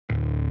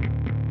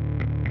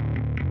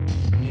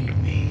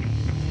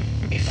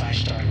If I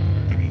started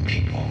murdering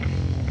people,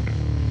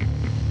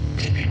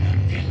 there'd be none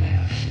of you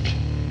left.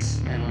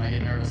 And when I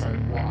get nervous, I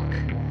walk.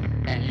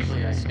 And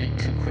usually I speak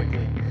too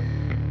quickly.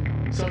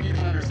 So if you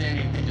don't understand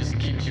it, you can just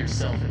keep it to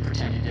yourself and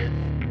pretend you did.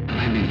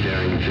 I'd be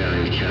very,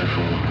 very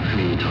careful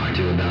who you talk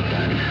to about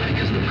that,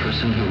 because the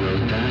person who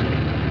wrote that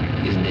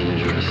is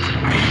dangerous.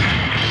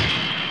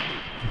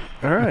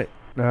 All right.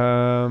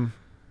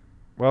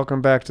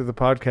 Welcome back to the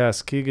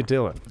podcast, Kegan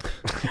Dillon.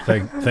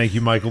 Thank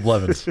you, Michael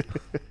Blevins.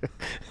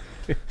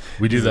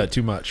 We do that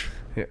too much.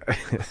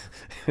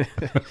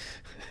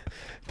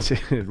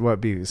 What,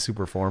 be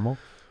super formal?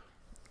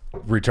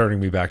 Returning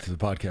me back to the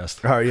podcast.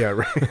 Oh, yeah,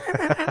 right.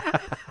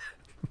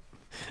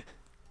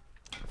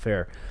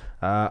 Fair.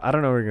 I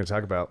don't know what we're going to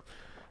talk about.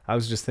 I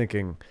was just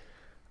thinking,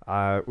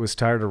 I was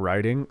tired of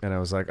writing, and I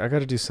was like, I got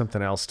to do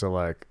something else to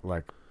like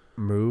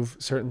move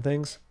certain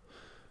things.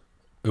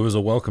 It was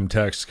a welcome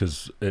text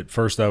because at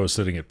first I was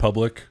sitting at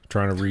Public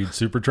trying to read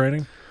Super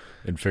Training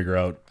and figure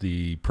out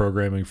the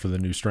programming for the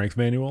new strength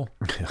manual.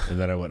 And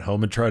then I went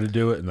home and tried to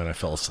do it, and then I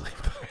fell asleep.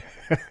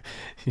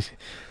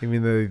 You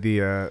mean the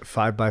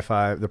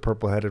 5x5, the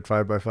purple-headed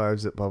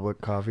 5x5s at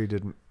Public Coffee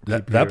didn't?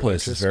 That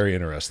place is very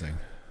interesting.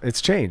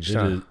 It's changed,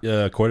 huh?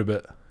 Yeah, quite a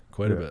bit.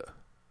 Quite a bit.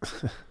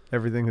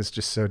 Everything is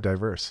just so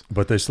diverse.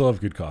 But they still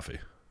have good coffee.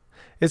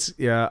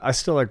 I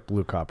still like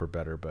Blue Copper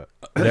better, but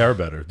they are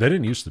better. They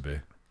didn't used to be.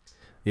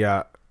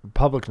 Yeah,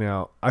 Public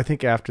now, I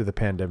think after the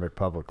pandemic,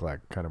 Public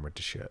like kind of went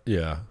to shit.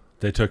 Yeah,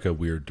 they took a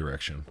weird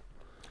direction.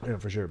 Yeah,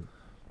 for sure.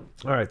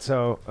 All right,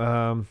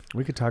 so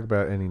we could talk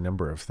about any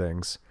number of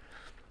things.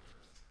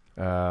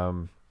 I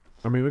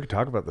mean, we could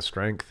talk about the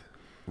strength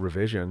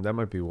revision. That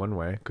might be one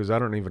way, because I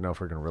don't even know if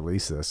we're going to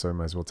release this, so I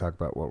might as well talk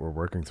about what we're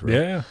working through.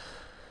 Yeah.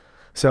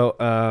 So,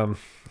 the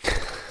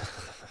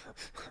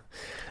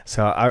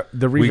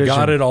revision. We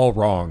got it all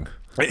wrong.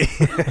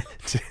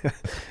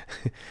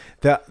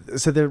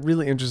 So the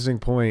really interesting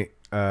point.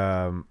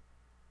 I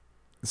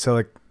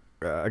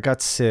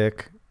got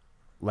sick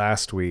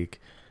last week,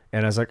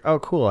 and I was like, "Oh,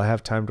 cool! I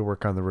have time to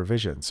work on the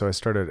revision." So I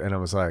started, and I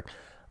was like,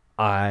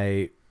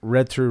 I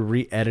read through,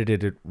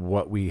 re-edited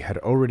what we had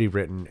already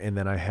written, and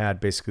then I had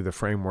basically the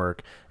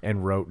framework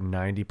and wrote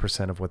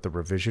 90% of what the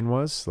revision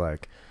was.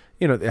 Like,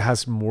 it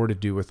has more to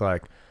do with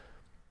like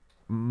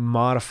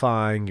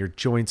modifying your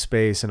joint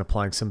space and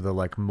applying some of the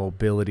like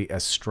mobility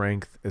as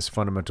strength as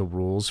fundamental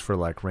rules for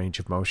like range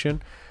of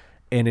motion.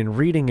 And in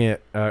reading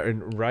it,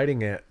 in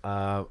writing it,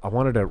 I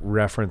wanted to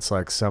reference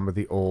like some of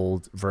the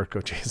old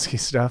Verkhochansky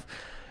stuff,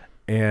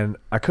 and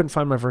I couldn't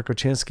find my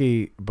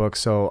Verkhochansky book,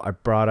 so I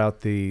brought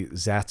out the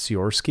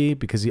Zatsiorsky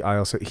because he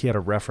had a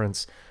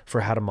reference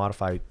for how to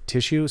modify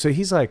tissue. So he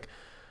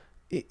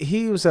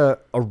was a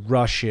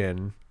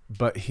Russian,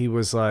 but he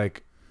was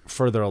like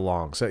further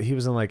along. So he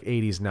was in like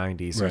 80s,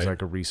 90s. He was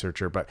like a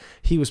researcher, but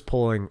he was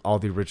pulling all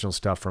the original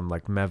stuff from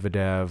like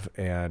Medvedev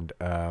and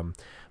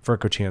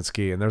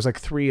Verkhochansky, and there was like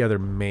three other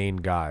main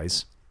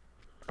guys.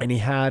 And he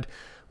had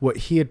what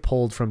he had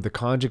pulled from the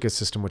conjugate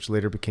system, which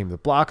later became the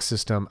block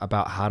system,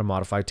 about how to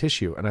modify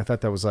tissue. And I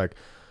thought that was like,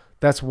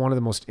 that's one of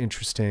the most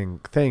interesting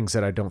things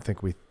that I don't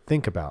think we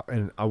think about.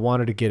 And I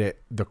wanted to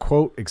get the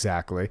quote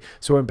exactly.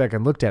 So I went back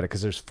and looked at it,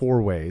 because there's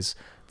 4 ways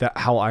that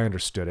how I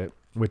understood it,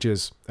 which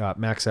is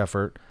max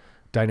effort,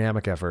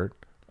 dynamic effort,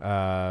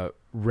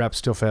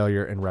 reps till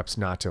failure, and reps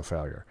not till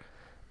failure.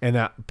 And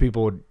that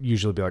people would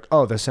usually be like,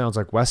 oh, that sounds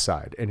like West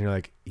Side. And you're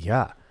like,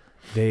 yeah,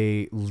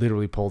 they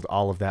literally pulled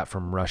all of that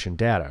from Russian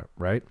data,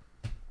 right?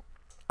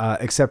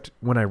 Except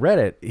when I read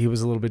it, he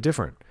was a little bit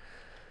different.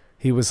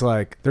 He was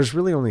like, there's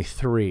really only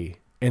 3,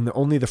 and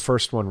only the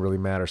first one really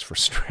matters for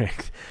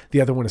strength.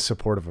 The other one is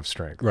supportive of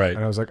strength. Right.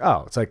 And I was like,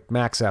 oh, it's like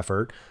max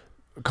effort.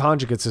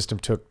 Conjugate system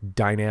took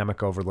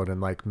dynamic overload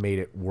and like made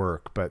it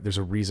work, but there's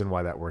a reason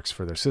why that works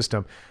for their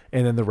system.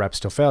 And then the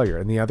reps till failure.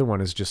 And the other one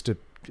is just a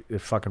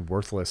fucking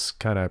worthless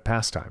kind of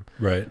pastime.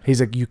 Right. He's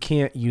like, you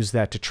can't use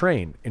that to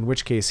train, in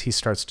which case he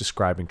starts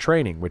describing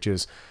training, which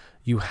is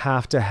you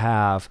have to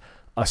have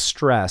a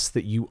stress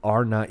that you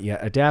are not yet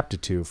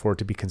adapted to for it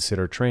to be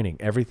considered training.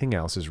 Everything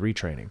else is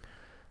retraining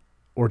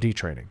or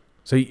detraining.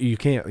 So you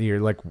can't,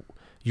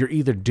 you're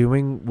either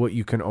doing what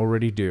you can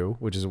already do,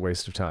 which is a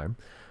waste of time,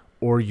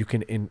 or you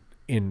can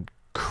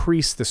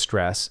increase the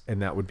stress,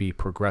 and that would be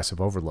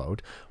progressive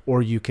overload,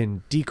 or you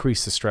can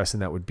decrease the stress,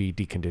 and that would be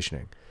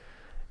deconditioning.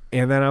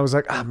 And then I was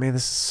like, oh man,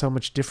 this is so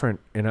much different.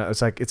 And I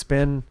was like, it's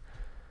been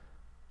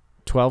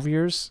 12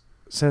 years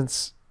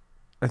since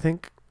I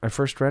think I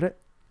first read it.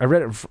 I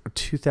read it in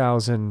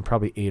 2000,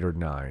 probably 8 or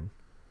 9.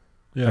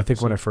 Yeah, I think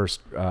so when I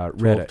first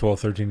read it. 12,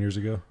 13 years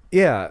ago.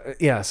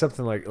 Yeah,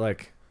 something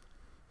like.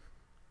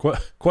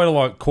 Quite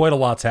a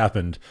lot's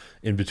happened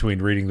in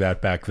between reading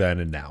that back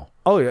then and now.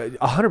 Oh yeah,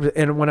 100%.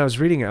 And when I was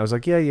reading it, I was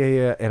like,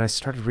 yeah. And I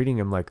started reading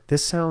it, I'm like,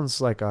 this sounds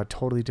like a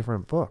totally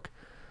different book.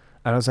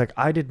 And I was like,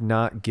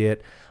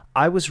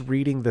 I was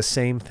reading the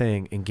same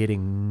thing and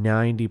getting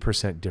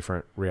 90%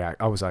 different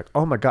react. I was like,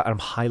 oh my God, I'm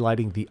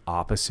highlighting the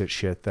opposite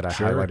shit that I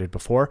highlighted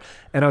before.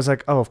 And I was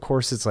like, oh, of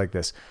course it's like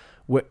this.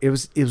 it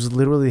was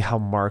literally how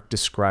Mark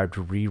described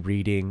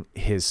rereading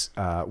his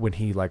when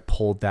he like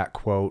pulled that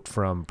quote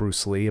from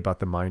Bruce Lee about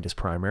the mind is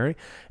primary,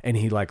 and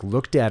he like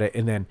looked at it,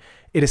 and then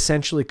it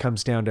essentially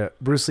comes down to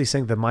Bruce Lee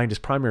saying the mind is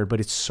primary, but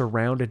it's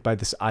surrounded by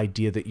this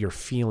idea that your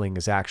feeling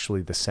is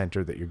actually the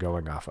center that you're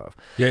going off of.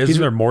 Yeah,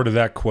 isn't there more to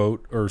that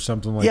quote or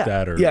something like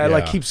that? Or, it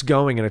like keeps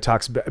going, and it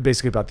talks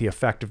basically about the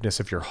effectiveness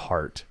of your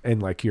heart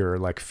and like your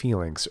like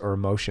feelings or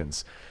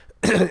emotions.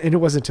 And it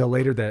wasn't until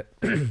later that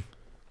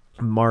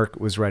Mark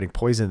was writing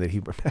Poison that he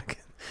went back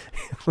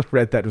and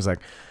read that and was like,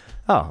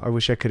 oh, I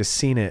wish I could have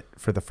seen it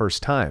for the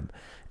first time.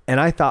 And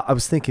I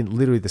was thinking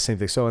literally the same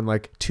thing. So in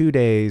like 2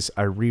 days,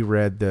 I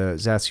reread the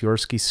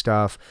Zatsiorsky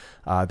stuff,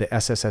 the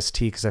SSST,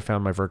 because I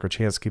found my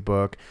Verkhochansky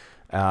book.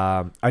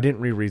 I didn't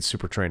reread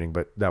Super Training,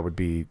 but that would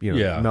be,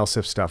 Mel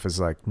Siff stuff is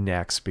like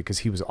next, because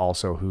he was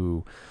also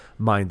who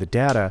mined the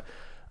data.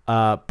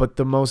 But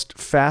the most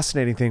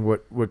fascinating thing,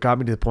 what got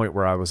me to the point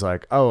where I was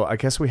like, oh, I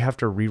guess we have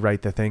to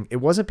rewrite the thing. It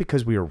wasn't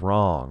because we were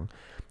wrong.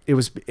 It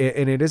was,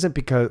 and it isn't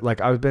because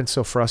like I've been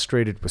so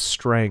frustrated with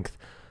strength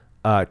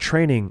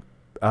training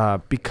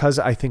because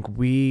I think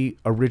we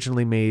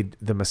originally made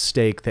the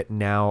mistake that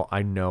now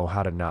I know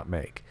how to not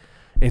make.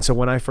 And so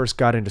when I first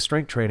got into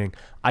strength training,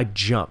 I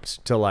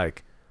jumped to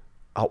like,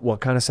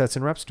 what kind of sets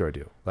and reps do I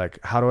do? Like,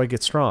 how do I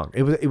get strong?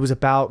 It was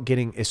about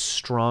getting as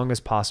strong as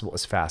possible,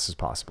 as fast as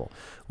possible,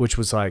 which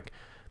was like,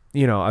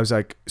 I was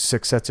like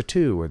 6 sets of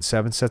 2 and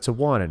 7 sets of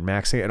 1 and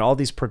maxing and all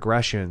these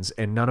progressions,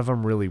 and none of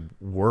them really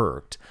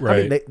worked.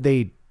 Right. I mean,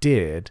 they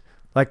did.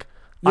 Like,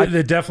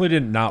 they definitely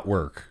did not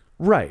work.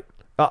 Right.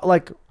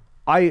 Like,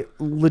 I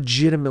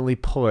legitimately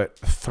put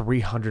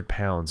 300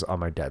 pounds on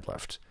my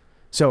deadlift.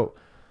 So,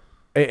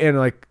 and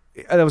like,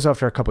 that was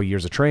after a couple of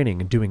years of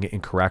training and doing it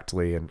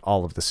incorrectly and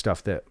all of the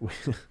stuff that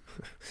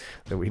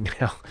we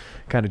now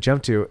kind of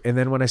jumped to. And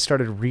then when I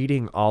started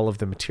reading all of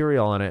the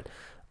material on it,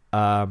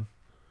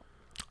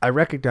 I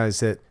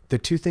recognized that the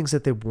two things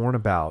that they warn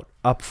about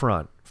up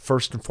front,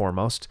 first and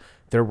foremost,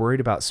 they're worried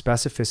about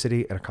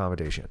specificity and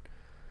accommodation.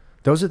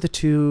 Those are the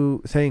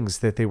two things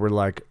that they were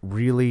like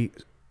really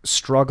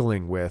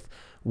struggling with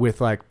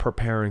like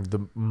preparing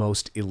the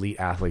most elite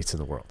athletes in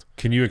the world.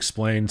 Can you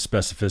explain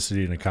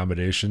specificity and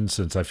accommodation?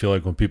 Since I feel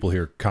like when people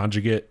hear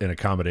conjugate and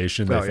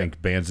accommodation, they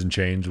think bands and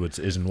chains, which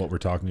isn't what we're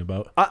talking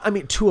about. I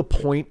mean, to a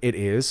point it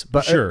is,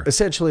 but sure.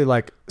 Essentially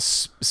like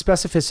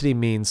specificity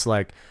means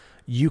like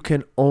you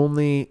can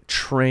only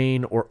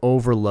train or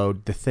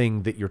overload the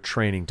thing that you're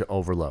training to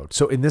overload.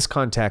 So in this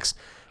context,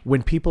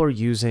 when people are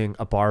using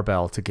a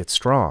barbell to get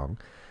strong,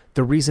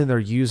 the reason they're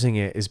using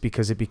it is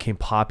because it became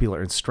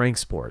popular in strength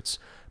sports.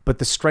 But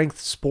the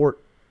sport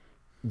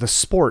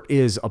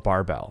is a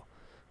barbell.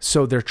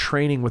 So their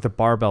training with a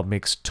barbell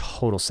makes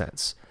total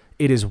sense.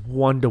 It is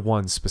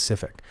one-to-one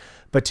specific.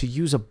 But to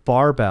use a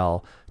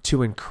barbell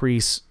to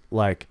increase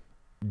like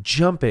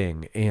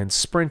jumping and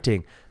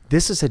sprinting,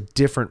 this is a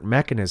different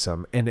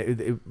mechanism.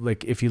 And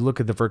like if you look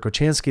at the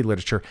Verkhochansky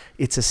literature,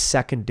 it's a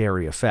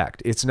secondary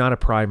effect. It's not a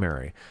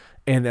primary.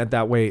 And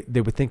that way they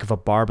would think of a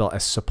barbell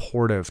as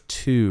supportive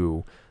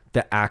to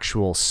the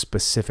actual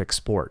specific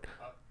sport.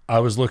 I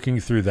was looking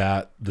through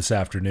that this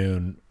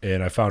afternoon,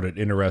 and I found it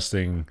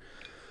interesting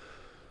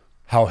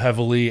how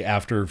heavily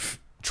after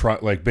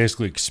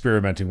basically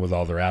experimenting with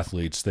all their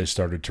athletes, they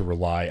started to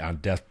rely on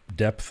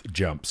depth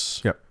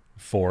jumps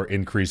for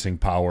increasing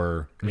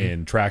power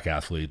in track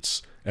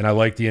athletes. And I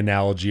like the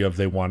analogy of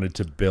they wanted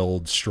to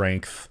build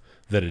strength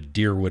that a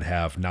deer would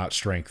have, not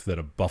strength that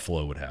a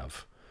buffalo would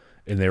have.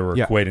 And they were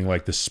equating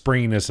like the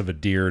springiness of a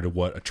deer to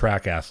what a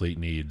track athlete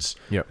needs.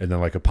 Yep. And then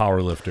like a power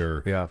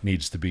lifter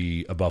needs to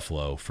be a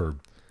buffalo for,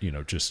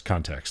 just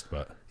context.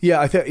 But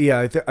I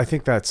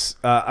think that's,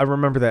 I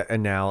remember that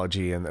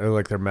analogy and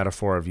like their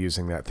metaphor of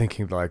using that,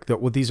 thinking like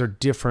that, well, these are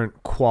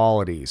different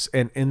qualities.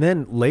 And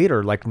then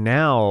later, like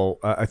now,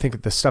 I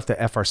think the stuff that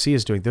FRC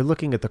is doing, they're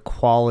looking at the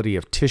quality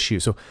of tissue.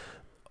 So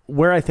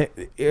where I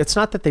think it's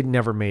not that they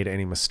never made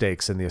any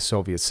mistakes in the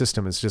Soviet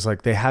system. It's just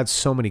like they had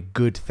so many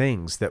good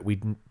things that we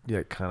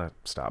kind of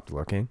stopped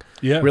looking.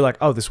 Yeah. We're like,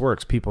 oh, this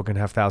works. People can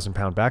have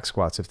 1,000-pound back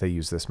squats if they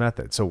use this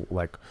method. So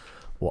like,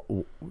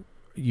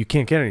 you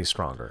can't get any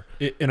stronger.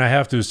 And I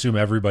have to assume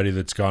everybody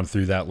that's gone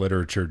through that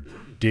literature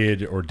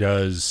did or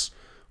does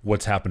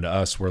what's happened to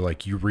us, where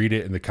like you read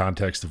it in the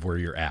context of where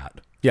you're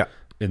at. Yeah.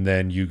 And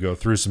then you go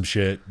through some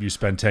shit. You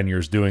spend 10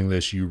 years doing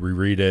this. You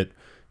reread it.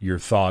 Your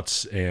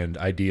thoughts and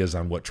ideas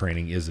on what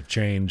training is have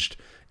changed,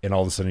 and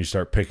all of a sudden you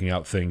start picking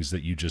out things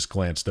that you just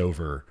glanced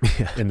over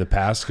in the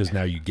past because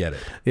now you get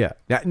it. Yeah.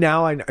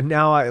 Now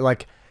I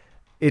like.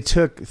 It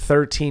took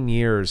 13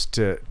 years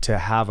to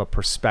have a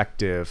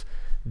perspective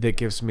that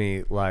gives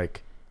me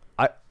like,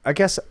 I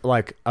guess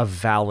like a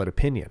valid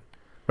opinion.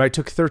 Right? It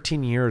took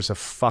 13 years of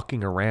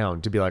fucking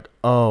around to be like,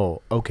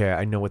 oh, okay,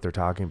 I know what they're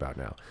talking about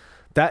now.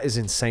 That is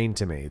insane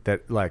to me.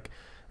 That like,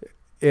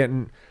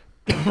 and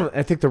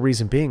I think the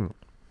reason being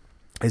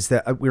is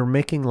that we're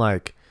making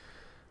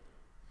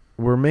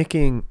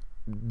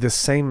the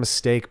same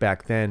mistake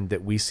back then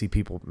that we see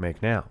people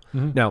make now.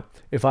 Mm-hmm. Now,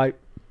 if I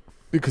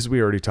because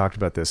we already talked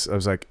about this. I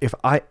was like, if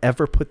I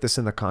ever put this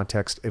in the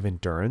context of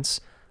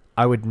endurance,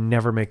 I would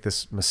never make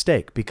this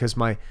mistake because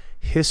my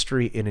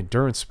history in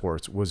endurance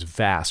sports was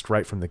vast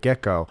right from the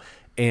get-go.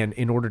 And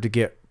in order to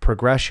get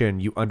progression,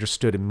 you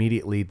understood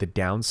immediately the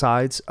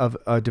downsides of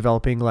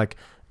developing like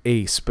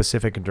a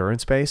specific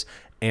endurance base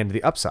and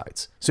the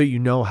upsides. So you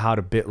know how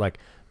to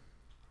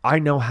I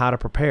know how to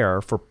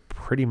prepare for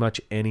pretty much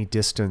any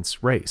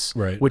distance race,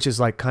 right? Which is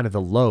like kind of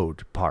the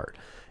load part.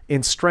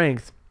 In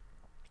strength,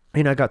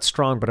 I got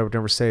strong, but I would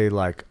never say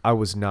like I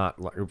was not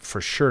like,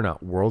 for sure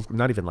not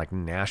not even like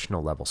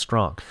national level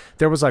strong.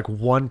 There was like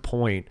one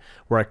point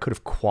where I could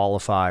have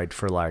qualified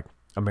for like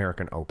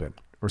American Open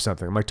or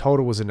something. My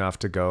total was enough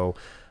to go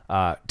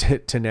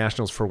to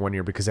nationals for 1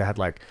 year because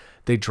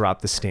they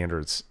dropped the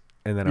standards.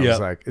 And then I was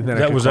like, and then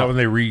that was that when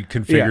they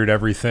reconfigured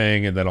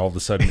everything, and then all of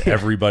a sudden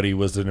everybody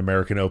was an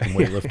American Open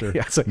weightlifter.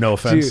 It's like, no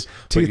offense.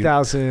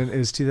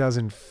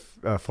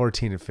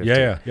 2014 and 15.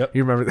 Yeah. Yep.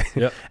 You remember that?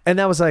 Yep. And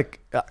that was like,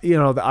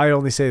 I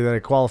only say that I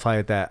qualified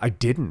at that. I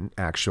didn't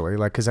actually,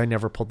 like, because I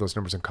never pulled those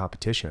numbers in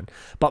competition.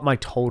 But my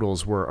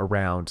totals were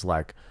around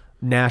like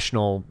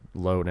low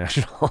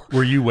national.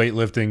 Were you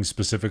weightlifting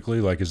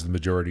specifically, like, is the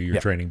majority of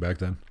your training back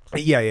then?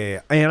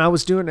 Yeah. And I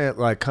was doing it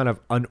like kind of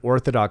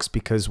unorthodox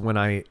because when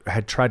I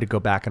had tried to go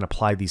back and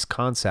apply these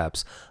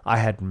concepts, I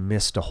had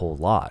missed a whole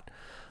lot.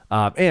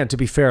 And to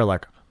be fair,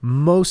 like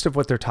most of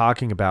what they're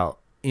talking about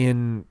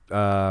in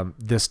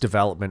this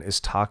development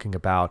is talking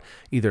about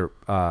either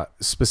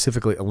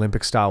specifically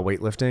Olympic style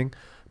weightlifting,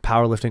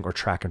 powerlifting, or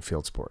track and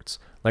field sports.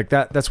 Like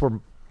that's where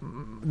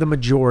the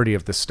majority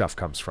of this stuff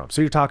comes from.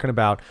 So you're talking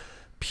about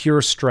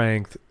pure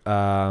strength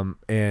and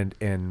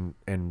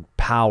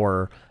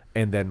power,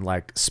 and then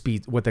like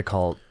speed, what they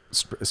call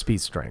speed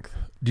strength.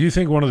 Do you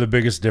think one of the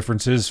biggest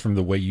differences from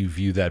the way you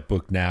view that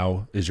book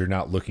now is you're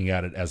not looking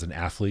at it as an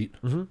athlete,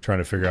 trying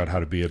to figure out how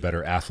to be a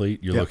better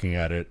athlete? You're looking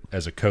at it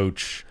as a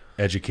coach,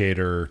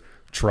 educator,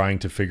 trying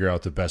to figure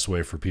out the best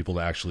way for people to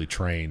actually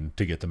train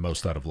to get the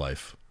most out of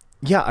life.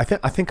 Yeah, I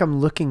think I'm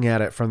looking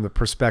at it from the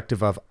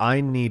perspective of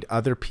I need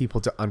other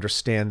people to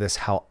understand this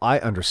how I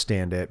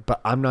understand it, but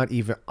I'm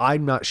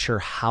not sure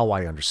how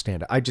I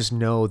understand it. I just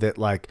know that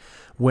like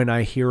when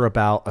I hear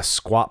about a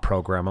squat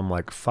program, I'm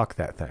like, fuck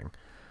that thing.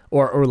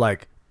 Or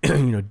like,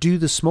 do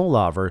the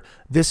Smolov, or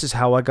this is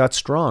how I got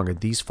strong in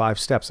these 5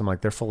 steps. I'm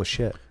like, they're full of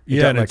shit.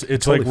 Yeah, and it's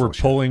totally like we're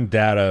pulling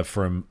data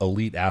from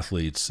elite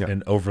athletes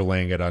and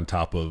overlaying it on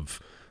top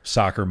of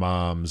soccer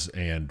moms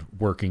and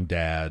working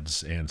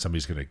dads, and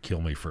somebody's going to kill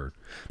me for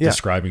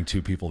describing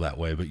 2 people that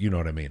way, but you know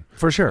what I mean.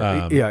 For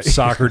sure.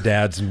 Soccer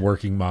dads and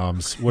working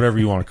moms, whatever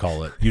you want to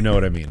call it. You know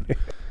what I mean.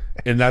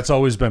 And that's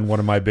always been one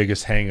of my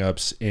biggest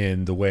hangups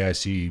in the way I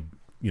see,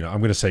 I'm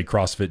going to say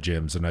CrossFit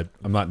gyms, and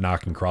I'm not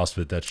knocking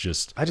CrossFit. That's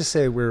just... I just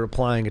say we're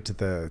applying it to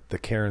the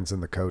Karens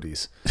and the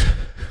Codys.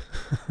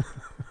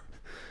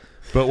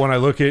 But when I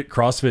look at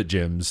CrossFit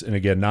gyms, and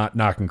again, not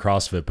knocking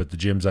CrossFit, but the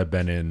gyms I've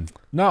been in,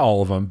 not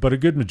all of them, but a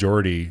good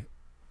majority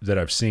that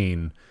I've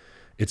seen,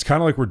 it's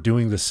kind of like we're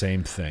doing the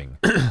same thing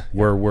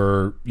where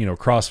we're,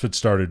 CrossFit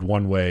started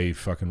one way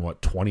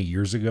 20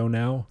 years ago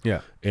now. Yeah.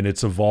 And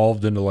it's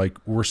evolved into like,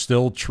 we're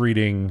still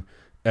treating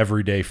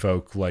everyday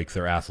folk like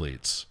they're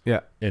athletes. Yeah.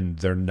 And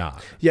they're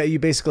not. Yeah. You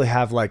basically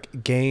have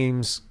like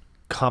games,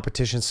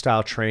 competition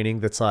style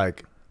training that's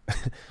like...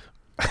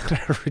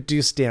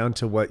 reduced down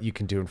to what you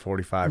can do in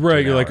 45.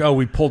 Right. You're like,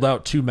 we pulled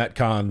out 2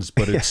 Metcons,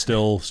 but it's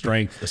still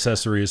strength,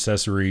 accessory,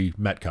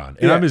 Metcon.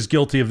 And I'm as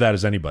guilty of that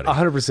as anybody.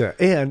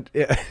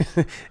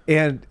 100%.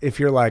 And if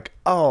you're like,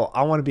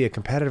 I want to be a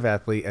competitive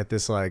athlete at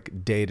this like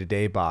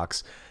day-to-day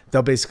box,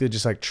 they'll basically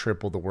just like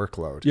triple the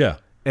workload. Yeah.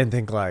 And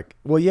think like,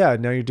 now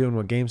you're doing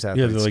what games athletes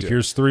do. Yeah, they're like,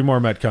 here's 3 more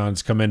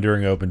Metcons, come in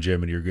during open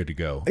gym and you're good to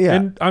go. Yeah.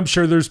 And I'm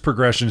sure there's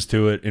progressions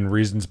to it and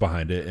reasons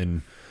behind it.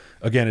 And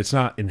again, it's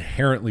not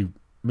inherently...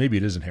 Maybe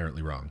it is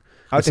inherently wrong.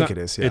 I think it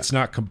is. Yeah. It's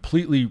not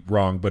completely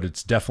wrong, but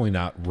it's definitely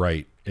not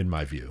right in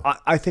my view.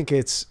 I think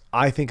it's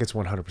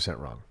 100%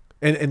 wrong.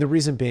 And the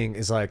reason being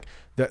is like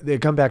they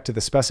come back to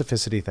the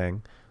specificity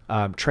thing,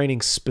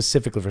 training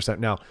specifically for something.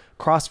 Now,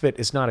 CrossFit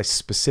is not a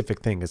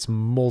specific thing. It's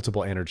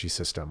multiple energy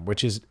system,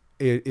 which is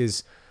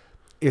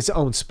its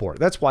own sport.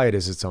 That's why it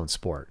is its own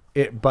sport.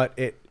 But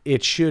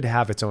it should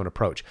have its own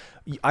approach.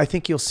 I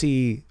think this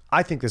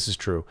is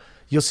true.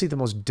 You'll see the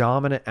most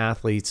dominant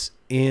athletes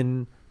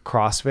in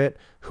CrossFit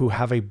who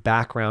have a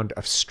background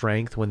of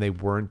strength when they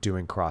weren't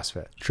doing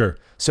CrossFit. Sure.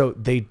 So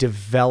they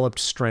developed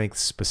strength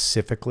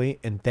specifically,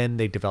 and then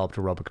they developed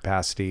aerobic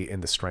capacity in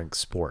the strength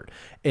sport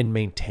and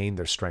maintained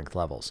their strength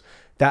levels.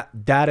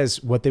 That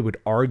is what they would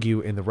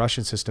argue in the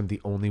Russian system, the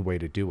only way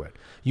to do it.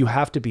 You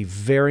have to be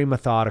very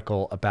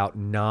methodical about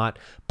not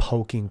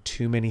poking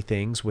too many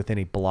things within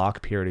a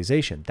block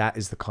periodization. That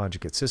is the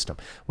conjugate system,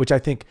 which I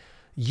think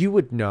you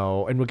would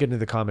know, and we'll get into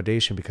the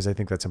accommodation because I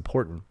think that's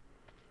important.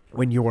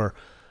 When you are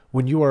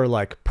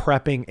like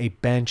prepping a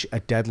bench, a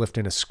deadlift,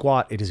 and a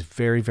squat, it is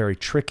very, very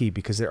tricky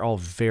because they're all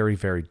very,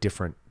 very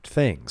different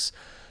things.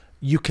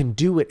 you can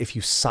do it if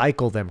you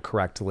cycle them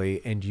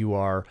correctly and you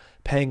are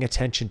paying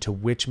attention to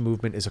which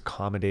movement is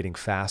accommodating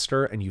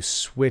faster, and you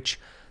switch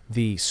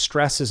the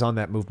stresses on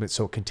that movement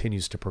so it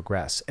continues to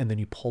progress, and then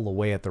you pull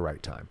away at the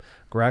right time.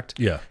 Correct?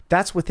 Yeah.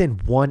 That's within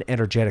one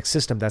energetic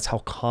system. That's how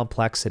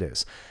complex it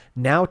is.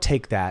 Now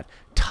take that,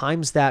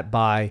 times that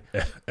by,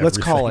 let's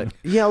call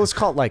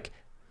it like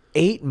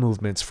 8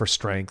 movements for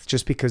strength,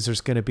 just because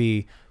there's going to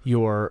be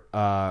your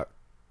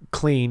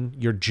clean,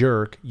 your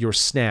jerk, your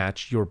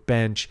snatch, your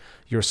bench,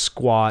 your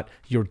squat,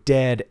 your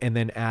dead, and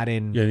then add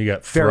in Yeah, you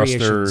got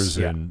variations. thrusters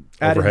Yeah. and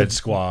Add in overhead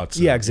squats.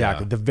 Yeah, and-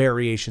 exactly. The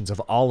variations of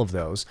all of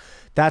those.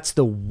 That's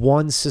the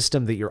one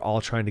system that you're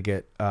all trying to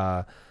get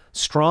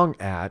strong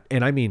at.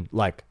 And I mean,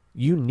 like,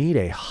 you need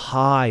a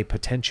high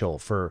potential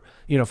for,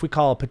 if we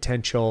call a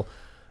potential,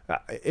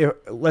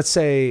 let's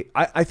say,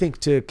 I think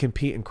to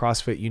compete in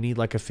CrossFit, you need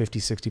like a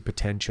 50-60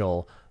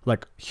 potential,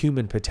 like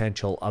human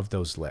potential of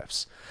those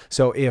lifts.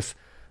 So if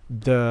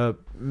the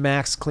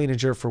max clean and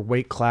jerk for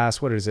weight class,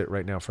 what is it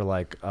right now for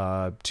like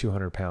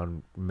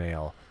 200-pound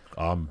male?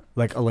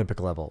 Like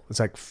Olympic level. It's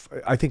like,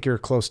 I think you're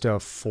close to a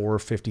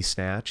 450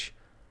 snatch.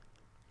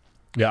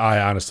 Yeah,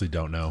 I honestly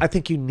don't know. I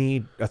think you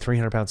need a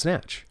 300-pound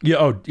snatch. Yeah.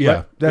 Oh, yeah.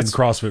 Right? That's in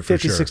CrossFit for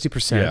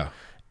 50-60%. Yeah.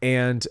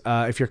 And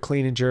if you're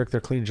clean and jerk,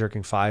 they're clean and jerking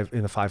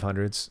in the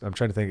 500s. I'm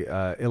trying to think.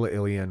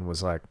 Ilian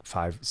was like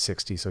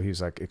 560, so he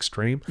was like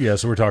extreme. Yeah.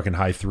 So we're talking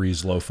high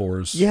 3s, low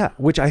 4s. Yeah,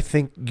 which I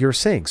think you're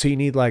saying. So you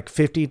need like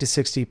 50 to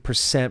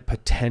 60%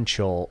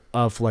 potential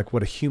of like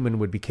what a human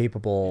would be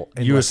capable.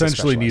 You unless they're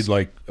essentially need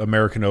specialized. like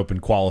American Open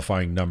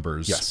qualifying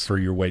numbers Yes. for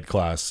your weight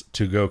class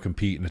to go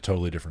compete in a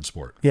totally different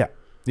sport.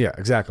 Yeah,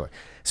 exactly.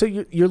 So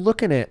you're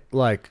looking at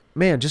like,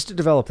 man, just to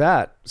develop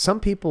that,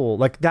 some people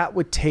like that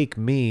would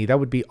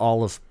be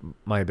all of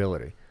my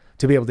ability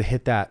to be able to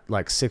hit that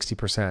like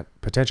 60%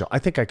 potential. I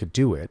think I could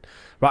do it,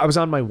 but I was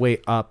on my way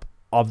up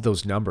of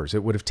those numbers.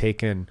 It would have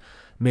taken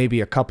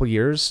maybe a couple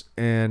years,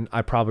 and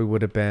I probably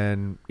would have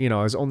been,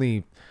 I was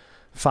only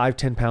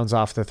 5-10 pounds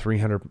off the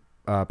 300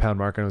 pound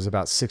mark, and I was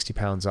about 60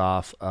 pounds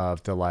off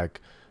of the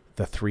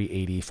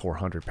 380,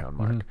 400 pound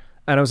mark. Mm-hmm.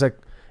 And I was like,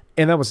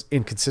 and that was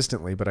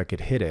inconsistently, but I could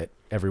hit it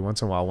every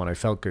once in a while when I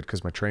felt good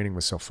because my training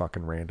was so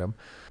fucking random.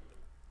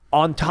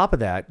 On top of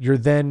that, you're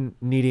then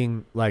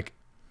needing like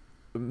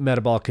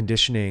metabolic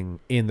conditioning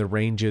in the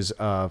ranges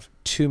of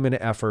 2-minute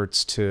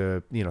efforts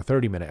to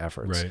 30-minute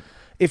efforts. Right.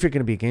 If you're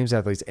going to be games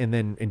athletes, and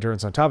then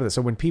endurance on top of that.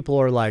 So when people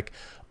are like,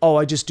 "Oh,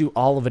 I just do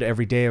all of it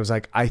every day," I was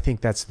like, I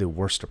think that's the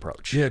worst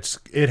approach. Yeah,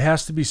 it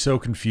has to be so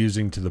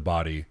confusing to the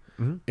body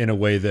in a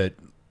way that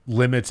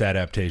limits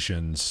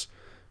adaptations,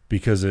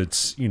 because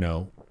it's,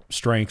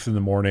 strength in the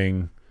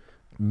morning,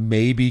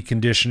 maybe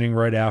conditioning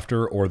right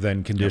after, or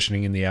then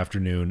conditioning in the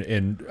afternoon.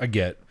 And I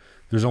get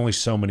there's only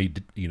so many,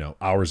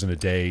 hours in a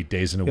day,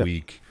 days in a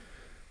week,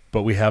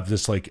 but we have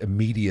this like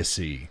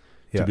immediacy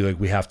to be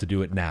like, we have to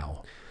do it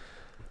now,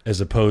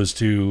 as opposed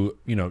to,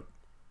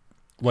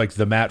 like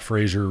the Matt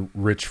Fraser,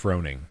 Rich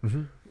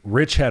Froning.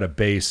 Rich had a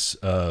base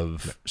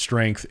of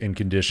strength and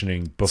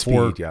conditioning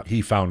before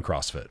he found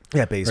CrossFit.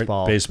 Yeah,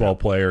 baseball. Right? Baseball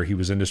player. He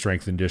was into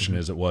strength and conditioning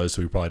as it was,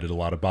 so he probably did a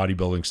lot of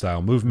bodybuilding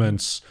style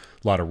movements,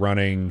 a lot of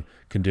running,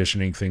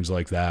 conditioning, things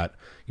like that.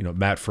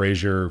 Matt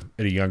Fraser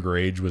at a younger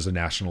age was a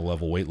national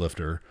level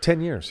weightlifter.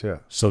 10 years, yeah.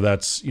 So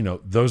that's,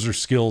 those are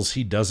skills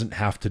he doesn't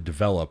have to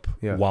develop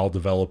while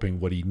developing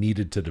what he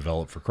needed to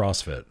develop for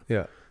CrossFit.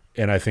 Yeah.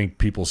 And I think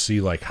people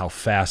see like how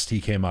fast he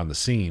came on the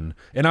scene.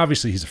 And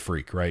obviously he's a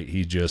freak, right?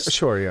 He just,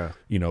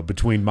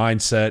 between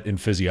mindset and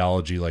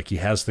physiology, like he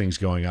has things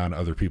going on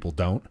other people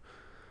don't.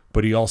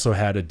 But he also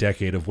had a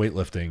decade of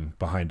weightlifting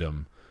behind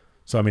him.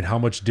 So, I mean, how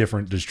much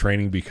different does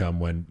training become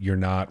when you're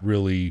not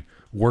really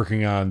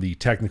working on the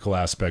technical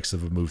aspects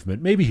of a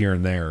movement? Maybe here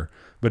and there,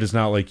 but it's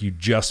not like you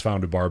just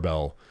found a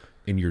barbell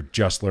and you're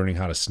just learning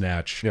how to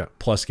snatch,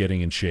 plus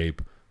getting in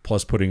shape,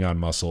 plus putting on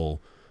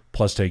muscle,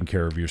 plus taking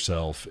care of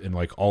yourself, and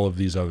like all of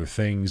these other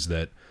things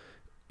that,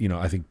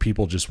 I think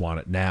people just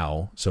want it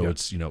now. So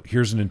it's,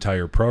 here's an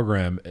entire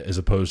program, as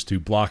opposed to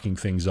blocking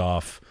things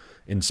off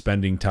and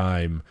spending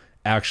time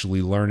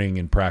actually learning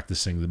and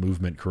practicing the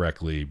movement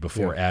correctly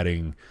before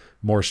adding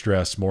more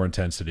stress, more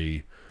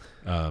intensity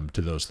to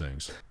those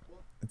things.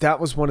 That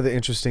was one of the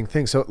interesting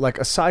things. So like,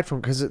 aside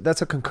from, because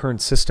that's a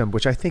concurrent system,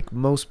 which I think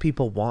most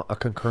people want a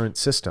concurrent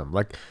system.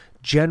 Like,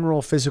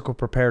 general physical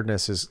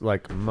preparedness is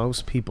like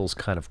most people's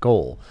kind of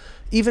goal.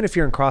 Even if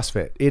you're in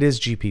CrossFit, it is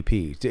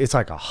GPP. It's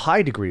like a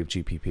high degree of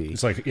GPP.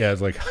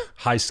 It's like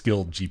high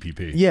skilled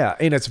GPP. Yeah.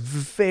 And it's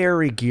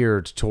very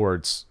geared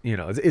towards,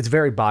 it's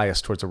very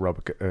biased towards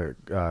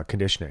aerobic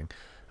conditioning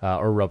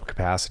or aerobic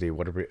capacity,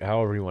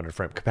 however you want to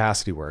frame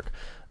capacity work.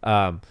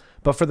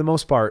 But for the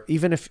most part,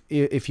 even if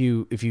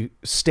you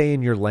stay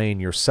in your lane,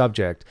 your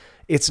subject,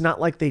 it's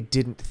not like they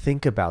didn't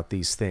think about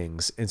these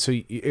things. And so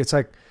it's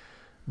like,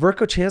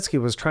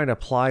 Verkhoshansky was trying to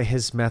apply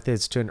his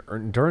methods to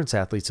endurance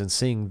athletes and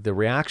seeing the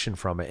reaction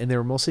from it. And they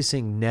were mostly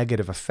seeing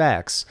negative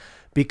effects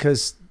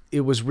because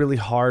it was really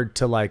hard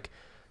to like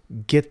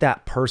get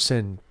that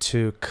person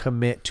to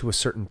commit to a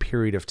certain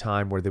period of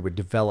time where they would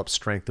develop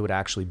strength that would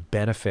actually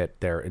benefit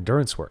their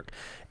endurance work.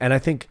 And I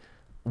think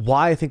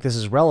why I think this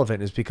is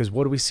relevant is because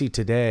what do we see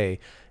today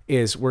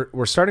is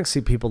we're starting to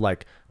see people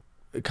like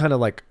kind of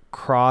like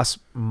cross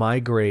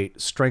migrate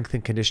strength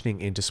and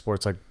conditioning into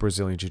sports like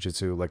Brazilian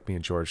Jiu-Jitsu, like me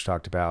and George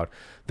talked about,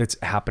 that's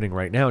happening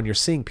right now. And you're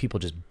seeing people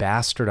just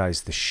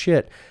bastardize the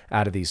shit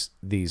out of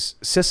these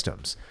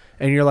systems.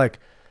 And you're like,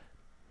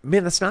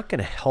 man, that's not going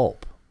to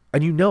help.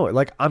 And you know it.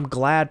 Like, I'm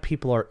glad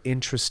people are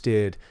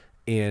interested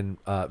in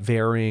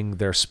varying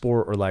their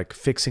sport or like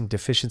fixing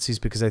deficiencies,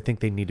 because I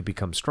think they need to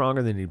become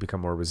stronger. They need to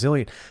become more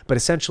resilient. But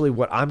essentially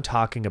what I'm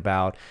talking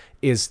about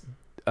is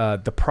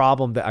the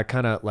problem that I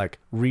kind of like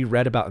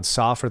reread about and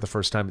saw for the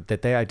first time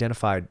that they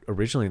identified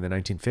originally in the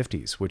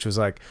 1950s, which was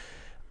like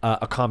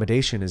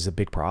accommodation is a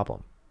big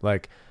problem.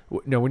 Like,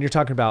 when you're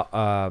talking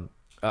about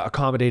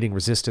accommodating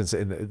resistance,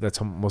 and that's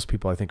how most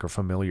people I think are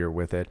familiar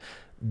with it,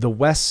 the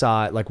West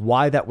Side, like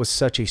why that was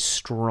such a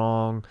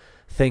strong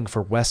thing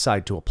for West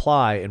Side to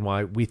apply and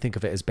why we think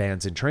of it as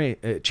bands and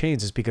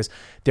chains is because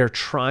they're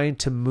trying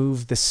to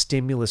move the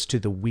stimulus to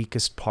the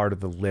weakest part of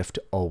the lift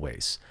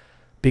always,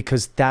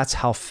 because that's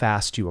how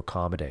fast you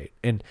accommodate.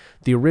 And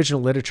the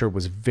original literature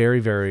was very,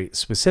 very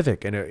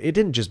specific, and it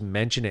didn't just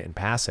mention it in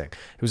passing.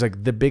 It was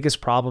like the biggest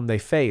problem they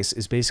face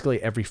is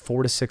basically every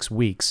 4 to 6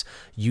 weeks,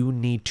 you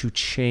need to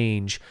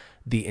change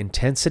the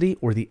intensity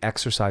or the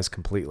exercise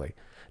completely.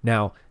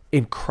 Now,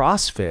 in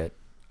CrossFit,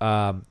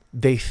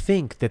 they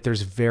think that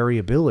there's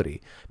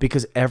variability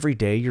because every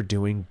day you're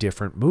doing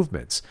different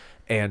movements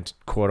and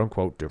quote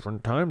unquote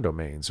different time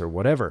domains or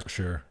whatever.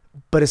 Sure.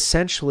 But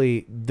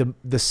essentially,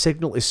 the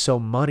signal is so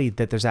muddied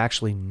that there's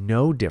actually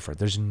no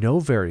difference. There's no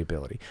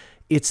variability.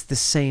 It's the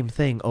same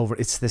thing over.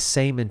 It's the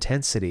same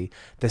intensity,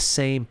 the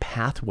same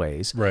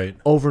pathways, right,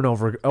 over and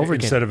over again.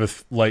 Instead of a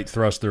light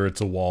thruster, it's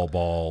a wall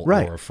ball,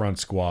 right, or a front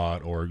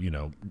squat, or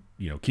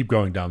keep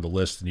going down the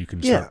list, and you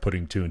can start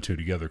putting 2 and 2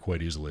 together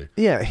quite easily.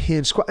 Yeah,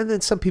 hinge squat, and then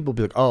some people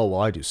be like, "Oh,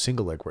 well, I do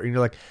single leg work," and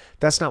you're like,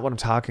 "That's not what I'm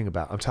talking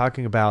about. I'm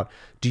talking about,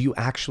 do you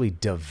actually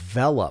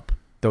develop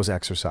those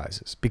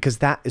exercises? Because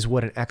that is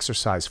what an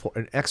exercise for.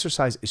 An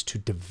exercise is to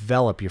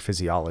develop your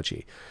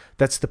physiology.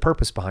 That's the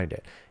purpose behind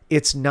it.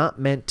 It's not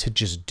meant to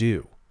just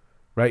do,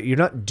 right? You're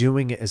not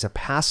doing it as a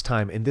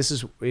pastime. And this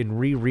is, in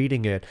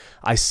rereading it,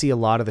 I see a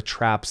lot of the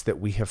traps that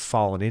we have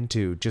fallen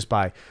into just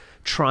by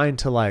trying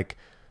to like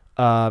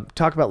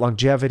talk about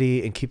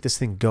longevity and keep this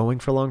thing going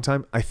for a long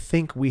time. I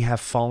think we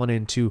have fallen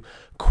into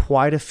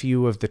quite a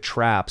few of the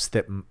traps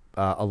that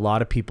a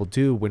lot of people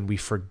do when we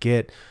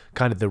forget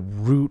kind of the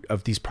root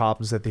of these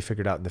problems that they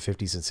figured out in the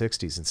 50s and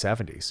 60s and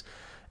 70s.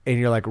 And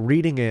you're like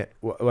reading it.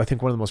 I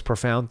think one of the most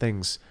profound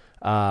things,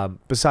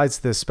 besides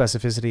the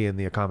specificity and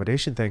the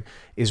accommodation thing,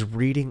 is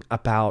reading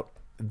about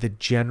the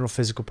general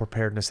physical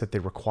preparedness that they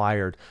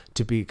required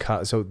to be.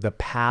 So the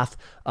path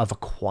of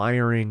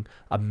acquiring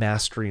a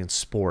mastery in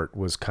sport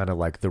was kind of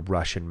like the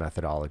Russian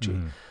methodology,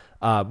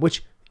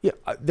 which, yeah,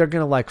 they're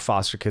going to like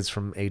foster kids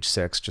from age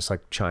 6, just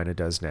like China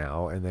does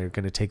now. And they're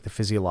going to take the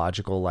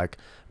physiological like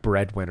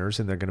breadwinners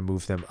and they're going to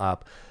move them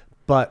up.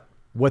 But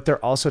what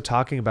they're also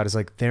talking about is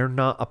like, they're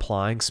not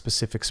applying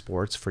specific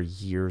sports for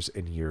years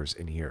and years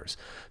and years.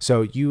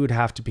 So you would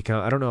have to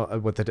become, I don't know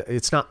what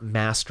it's not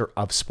master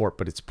of sport,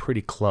 but it's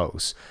pretty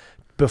close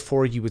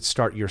before you would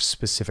start your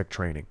specific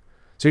training.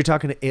 So you're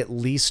talking at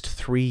least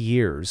 3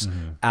 years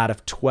out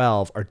of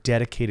 12 are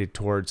dedicated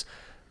towards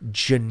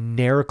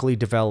generically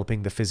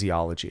developing the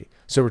physiology.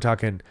 So we're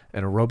talking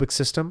an aerobic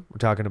system, we're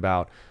talking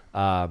about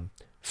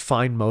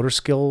fine motor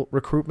skill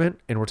recruitment,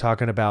 and we're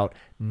talking about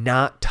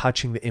not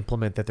touching the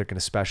implement that they're going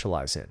to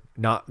specialize in,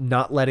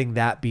 not letting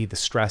that be the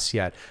stress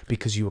yet,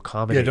 because you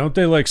accommodate. Yeah, don't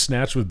they like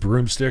snatch with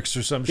broomsticks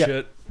or some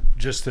shit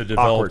just to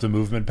develop the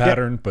movement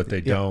pattern, but they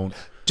don't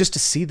just to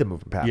see the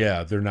movement pattern.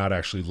 Yeah, they're not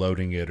actually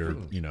loading it or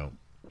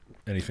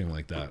anything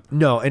like that.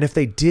 No, and if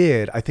they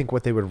did, I think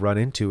what they would run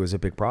into is a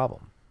big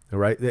problem.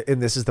 Right.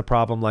 And this is the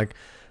problem. Like,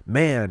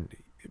 man,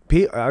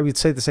 I would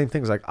say the same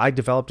things. Like, I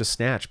developed a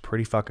snatch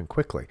pretty fucking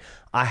quickly.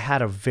 I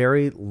had a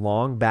very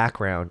long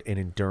background in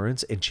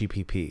endurance and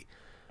GPP.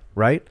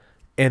 Right.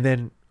 And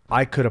then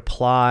I could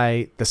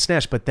apply the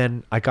snatch, but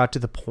then I got to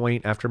the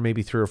point after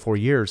maybe 3 or 4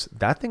 years,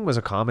 that thing was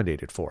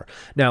accommodated for.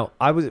 Now,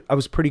 I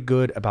was pretty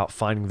good about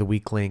finding the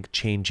weak link,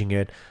 changing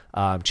it,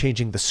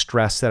 changing the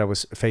stress that I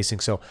was facing.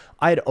 So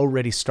I had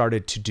already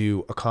started to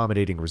do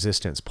accommodating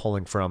resistance,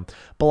 pulling from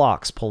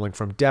blocks, pulling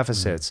from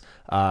deficits,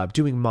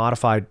 doing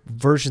modified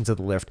versions of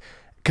the lift.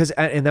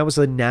 And that was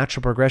a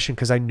natural progression,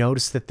 because I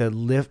noticed that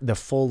the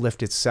full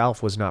lift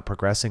itself was not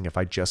progressing if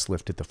I just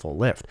lifted the full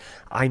lift.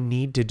 I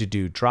needed to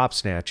do drop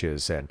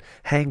snatches and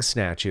hang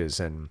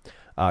snatches and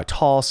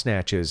tall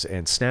snatches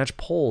and snatch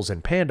pulls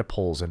and panda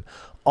pulls and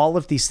all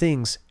of these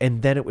things.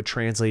 And then it would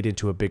translate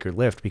into a bigger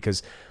lift,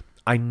 because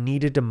I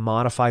needed to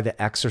modify the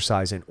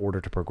exercise in order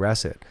to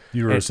progress it.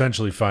 You were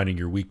essentially finding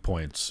your weak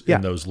points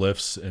in those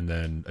lifts and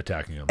then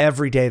attacking them.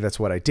 Every day, that's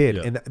what I did.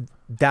 Yeah. And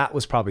that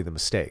was probably the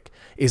mistake,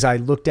 is I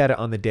looked at it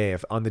on the day.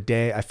 If on the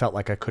day I felt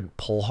like I couldn't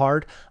pull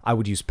hard, I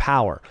would use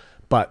power.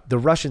 But the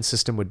Russian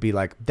system would be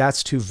like,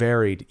 that's too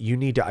varied. You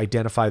need to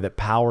identify that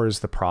power is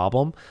the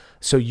problem.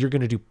 So you're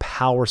going to do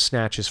power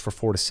snatches for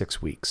 4 to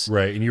 6 weeks.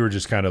 Right. And you were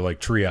just kind of like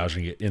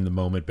triaging it in the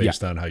moment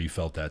based on how you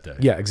felt that day.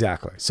 Yeah,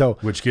 exactly. So,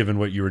 which, given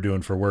what you were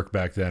doing for work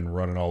back then,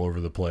 running all over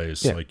the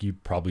place, like you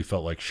probably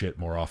felt like shit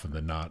more often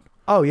than not.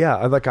 oh yeah,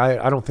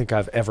 I don't think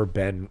I've ever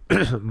been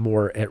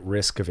more at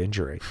risk of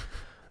injury.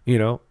 You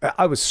know,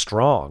 I was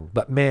strong,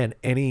 but man,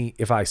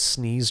 if I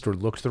sneezed or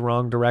looked the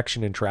wrong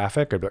direction in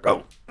traffic, I'd be like,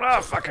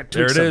 oh fuck, I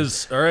there it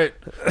is. All right,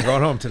 I'm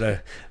going home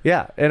today.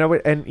 Yeah, and I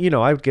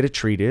would get it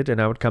treated,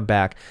 and I would come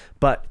back.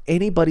 But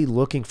anybody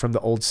looking from the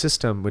old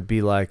system would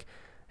be like,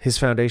 his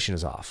foundation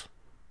is off.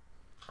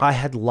 I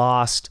had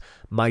lost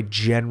my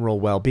general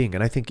well-being,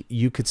 and I think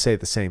you could say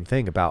the same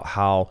thing about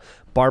how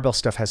barbell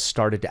stuff has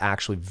started to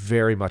actually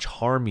very much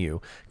harm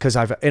you. Because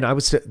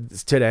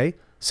today,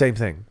 same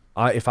thing.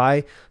 If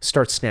I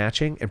start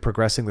snatching and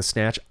progressing the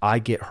snatch, I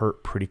get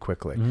hurt pretty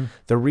quickly. Mm-hmm.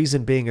 The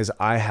reason being is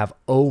I have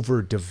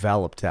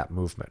overdeveloped that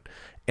movement,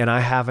 and I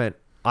haven't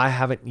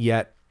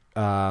yet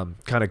kind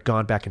of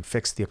gone back and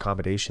fixed the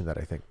accommodation that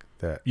I think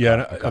that.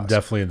 Yeah, I'm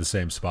definitely in the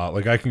same spot.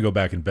 Like I can go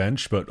back and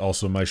bench, but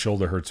also my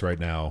shoulder hurts right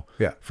now.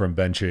 Yeah, from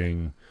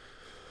benching.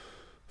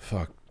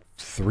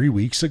 3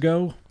 weeks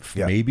ago,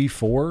 maybe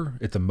 4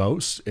 at the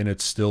most, and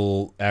it's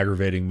still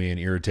aggravating me and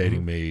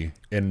irritating me.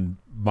 And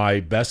my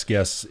best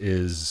guess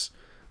is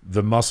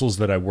the muscles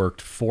that I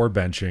worked for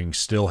benching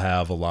still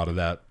have a lot of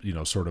that,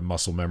 sort of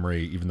muscle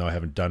memory, even though I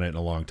haven't done it in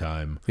a long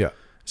time. Yeah.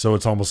 So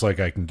it's almost like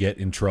I can get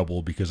in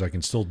trouble because I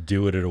can still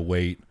do it at a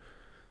weight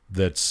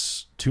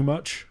that's too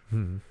much.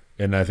 Mm-hmm.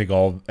 And I think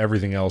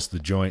everything else, the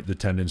joint, the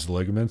tendons, the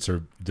ligaments,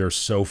 they're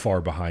so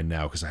far behind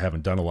now because I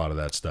haven't done a lot of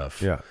that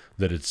stuff. Yeah.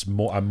 That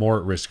I'm more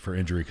at risk for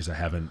injury because I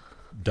haven't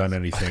done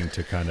anything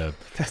to kind of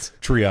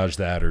triage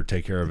that or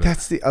take care of it.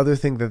 That's the other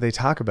thing that they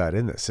talk about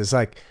in this is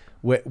like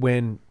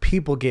when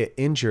people get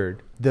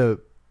injured,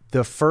 the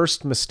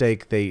first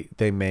mistake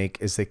they make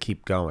is they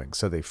keep going,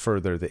 so they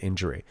further the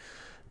injury.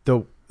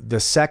 The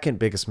second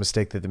biggest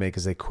mistake that they make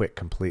is they quit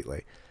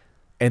completely.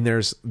 And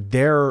there's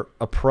their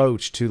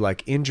approach to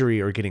like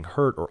injury or getting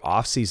hurt or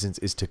off seasons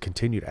is to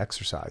continue to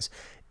exercise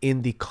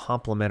in the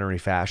complementary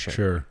fashion.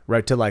 Sure.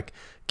 Right. To like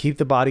keep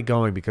the body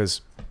going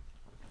because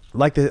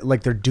like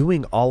they're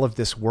doing all of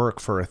this work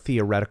for a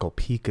theoretical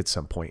peak at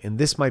some point. And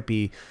this might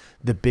be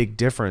the big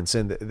difference.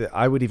 And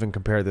I would even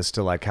compare this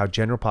to like how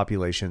general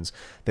populations,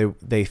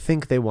 they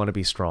think they want to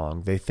be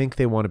strong. They think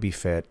they want to be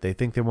fit. They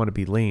think they want to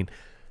be lean.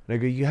 And I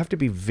go, you have to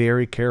be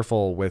very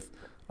careful with,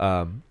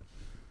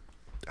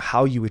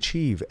 how you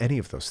achieve any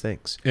of those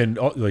things. And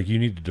like you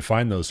need to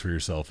define those for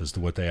yourself as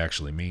to what they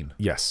actually mean.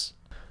 Yes.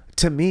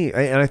 To me,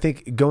 and I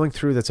think going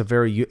through that's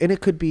and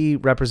it could be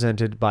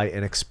represented by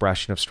an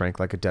expression of strength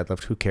like a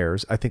deadlift. Who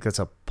cares? I think that's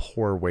a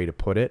poor way to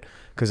put it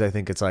because I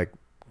think it's like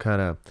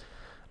kind of,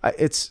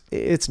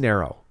 it's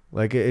narrow.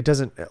 Like it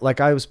doesn't, like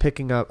I was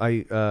picking up,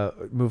 I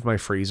moved my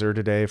freezer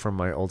today from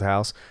my old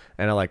house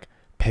and I like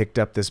picked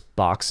up this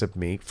box of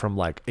meat from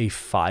like a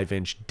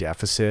 5-inch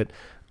deficit.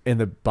 And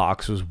the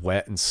box was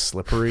wet and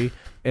slippery.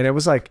 And it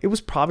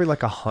was probably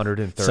like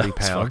 130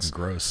 pounds. Fucking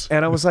gross.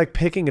 And I was like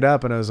picking it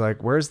up and I was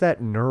like, where's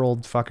that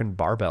knurled fucking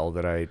barbell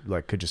that I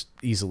like could just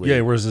easily.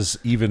 Yeah, where's this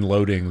even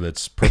loading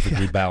that's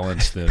perfectly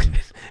balanced and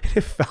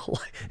it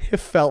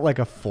felt like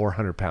a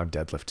 400-pound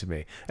deadlift to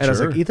me. And I was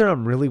like, either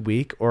I'm really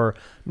weak or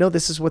no,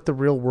 this is what the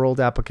real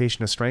world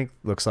application of strength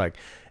looks like.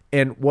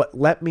 And what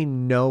let me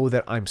know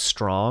that I'm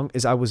strong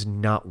is I was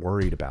not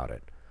worried about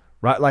it.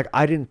 Right? Like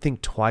I didn't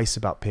think twice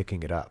about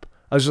picking it up.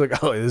 I was just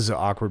like, oh, this is an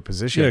awkward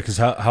position. Yeah, because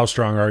how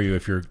strong are you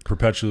if you're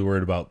perpetually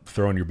worried about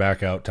throwing your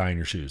back out, tying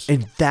your shoes?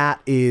 And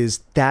that is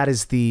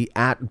the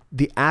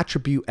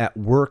attribute at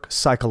work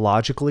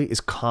psychologically is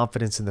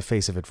confidence in the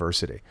face of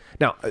adversity.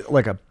 Now,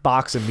 like a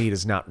box of meat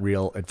is not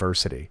real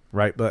adversity,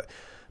 right? But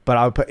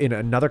I would put in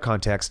another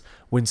context,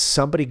 when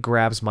somebody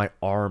grabs my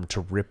arm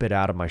to rip it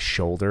out of my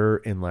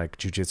shoulder in like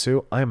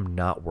jiu-jitsu, I am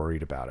not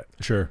worried about it.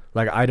 Sure.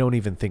 Like I don't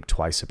even think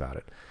twice about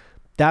it.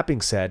 That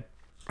being said,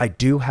 I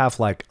do have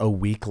like a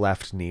weak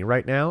left knee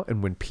right now.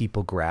 And when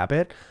people grab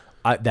it,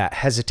 that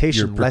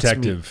hesitation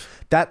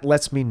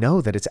lets me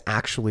know that it's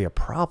actually a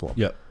problem.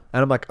 Yep.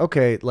 And I'm like,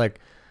 okay, like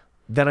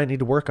then I need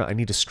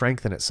to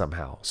strengthen it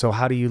somehow. So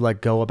how do you like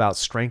go about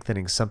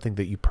strengthening something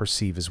that you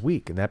perceive as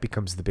weak? And that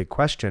becomes the big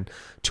question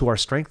to our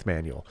strength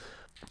manual.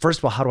 First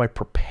of all, how do I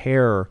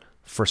prepare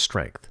for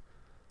strength?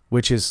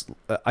 Which is,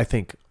 I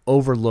think,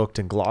 overlooked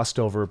and glossed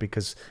over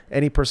because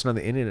any person on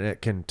the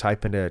internet can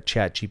type into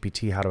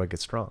ChatGPT, how do I get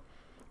strong?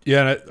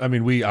 Yeah, I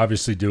mean, we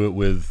obviously do it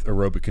with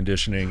aerobic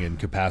conditioning and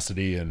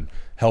capacity and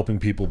helping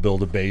people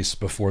build a base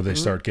before they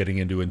start getting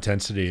into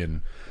intensity. And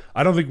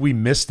I don't think we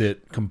missed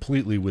it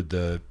completely with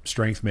the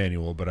strength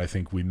manual, but I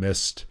think we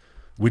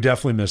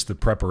definitely missed the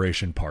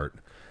preparation part.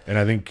 And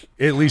I think,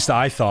 at least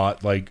I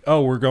thought like,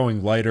 oh, we're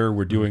going lighter,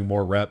 we're doing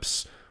more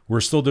reps. We're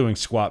still doing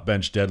squat,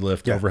 bench,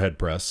 deadlift, overhead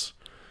press,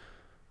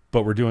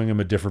 but we're doing them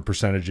at different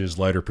percentages,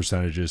 lighter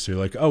percentages. So you're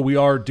like, oh, we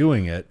are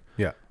doing it.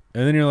 Yeah.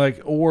 And then you're like,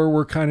 or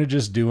we're kind of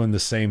just doing the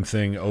same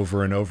thing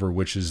over and over,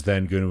 which is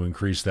then going to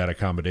increase that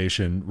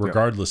accommodation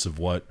regardless of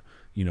what,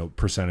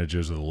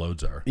 percentages of the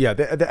loads are. Yeah,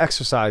 the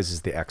exercise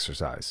is the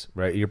exercise,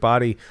 right? Your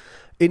body,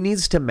 it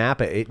needs to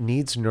map it. It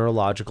needs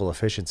neurological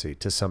efficiency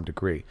to some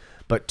degree,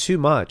 but too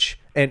much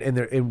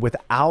and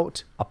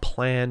without a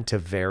plan to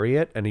vary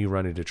it, and you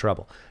run into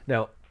trouble.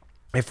 Now,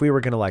 if we were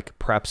going to like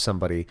prep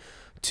somebody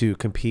to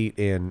compete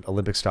in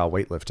Olympic style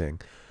weightlifting,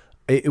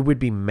 it would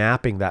be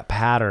mapping that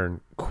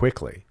pattern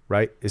quickly,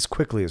 right? As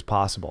quickly as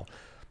possible.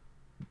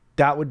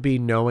 That would be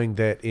knowing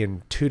that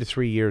in 2 to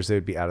 3 years, they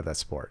would be out of that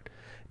sport.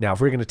 Now,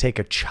 if we're going to take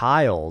a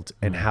child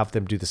and have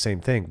them do the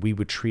same thing, we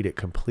would treat it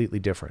completely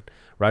different,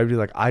 right? We'd be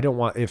like, I don't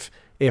want,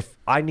 if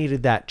I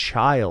needed that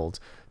child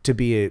to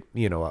be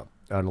an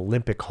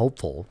Olympic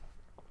hopeful,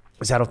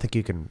 because I don't think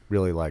you can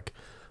really like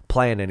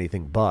plan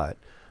anything but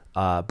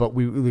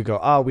we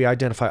go, we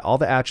identify all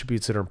the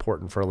attributes that are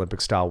important for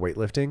Olympic style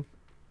weightlifting.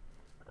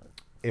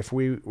 If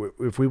we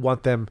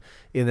want them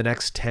in the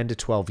next 10 to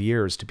 12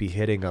 years to be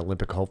hitting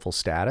Olympic hopeful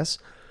status,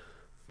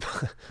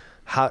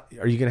 how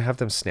are you going to have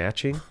them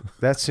snatching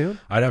that soon?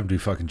 I'd have them do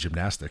fucking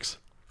gymnastics.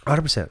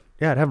 100%.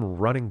 Yeah, I'd have them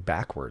running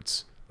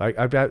backwards.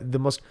 I'd have the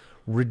most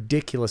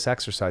ridiculous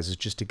exercises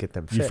just to get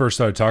them fit. You first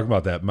started talking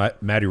about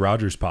that. Matty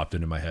Rogers popped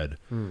into my head.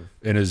 And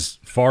as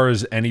far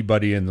as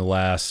anybody in the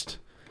last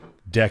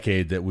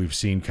decade that we've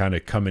seen kind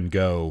of come and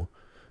go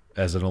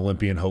as an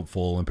Olympic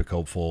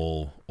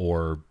hopeful,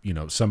 or,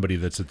 somebody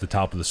that's at the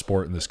top of the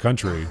sport in this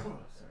country,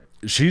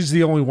 she's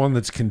the only one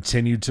that's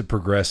continued to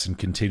progress and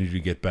continue to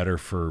get better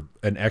for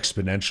an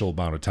exponential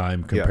amount of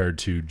time compared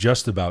to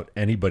just about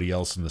anybody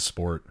else in the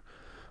sport.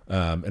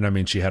 And I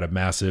mean, she had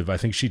I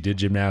think she did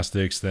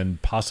gymnastics, then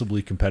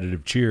possibly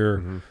competitive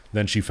cheer.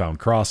 Then she found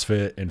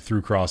CrossFit, and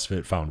through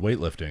CrossFit found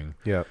weightlifting.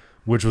 Yeah.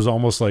 Which was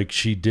almost like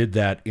she did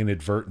that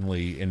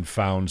inadvertently and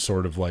found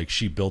sort of like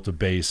she built a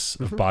base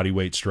of body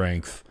weight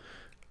strength,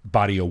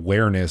 body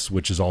awareness,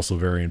 which is also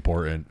very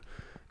important.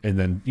 And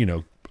then,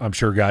 I'm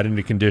sure got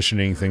into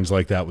conditioning, things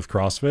like that with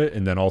CrossFit,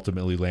 and then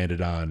ultimately landed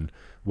on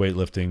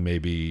weightlifting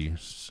maybe,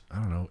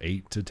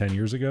 8 to 10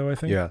 years ago, I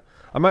think. Yeah.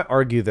 I might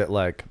argue that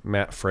like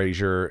Matt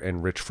Frazier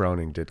and Rich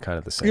Froning did kind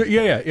of the same thing.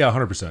 Yeah,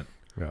 100%.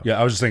 Yeah,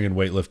 I was just thinking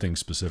weightlifting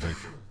specific.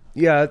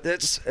 Yeah,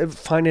 that's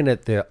finding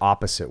it the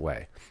opposite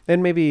way.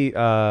 And maybe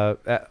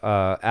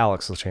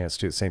Alex LaChance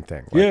too, the same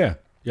thing. Like,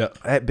 yeah.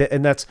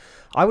 And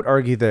I would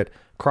argue that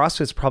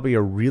CrossFit's probably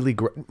a really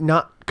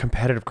not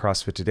competitive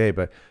CrossFit today,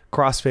 but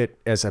CrossFit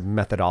as a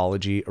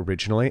methodology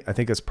originally, I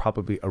think it's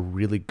probably a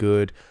really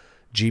good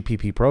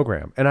GPP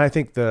program. And I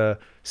think the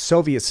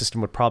Soviet system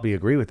would probably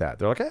agree with that.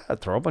 They're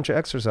like, throw a bunch of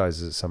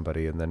exercises at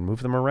somebody and then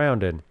move them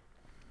around and,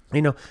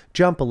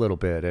 jump a little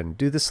bit and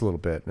do this a little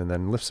bit and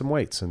then lift some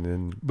weights. And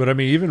then. But I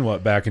mean, even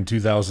back in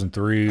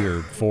 2003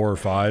 or 4 or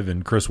 5,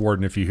 and Chris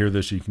Warden, if you hear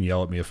this, you can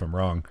yell at me if I'm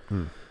wrong.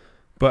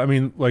 But I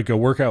mean, like a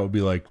workout would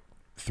be like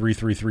 3,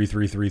 3, 3,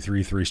 3, 3,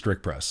 3, 3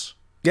 strict press.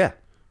 Yeah.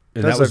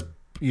 And that was,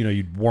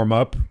 you'd warm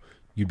up,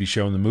 you'd be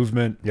showing the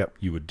movement. Yep.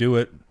 You would do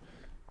it,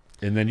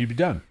 and then you'd be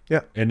done.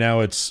 Yeah. And now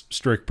it's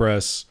strict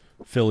press,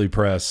 Philly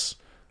press,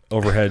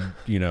 overhead,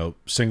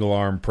 single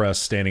arm press,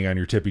 standing on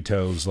your tippy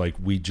toes. Like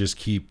we just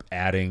keep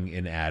adding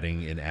and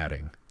adding and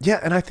adding. Yeah.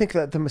 And I think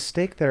that the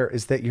mistake there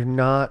is that you're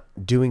not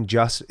giving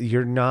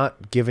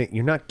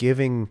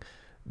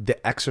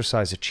the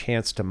exercise a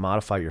chance to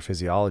modify your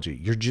physiology.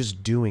 You're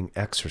just doing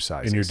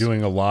exercises. And you're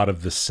doing a lot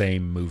of the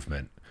same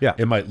movement. Yeah.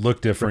 It might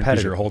look different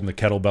because you're holding the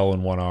kettlebell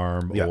in one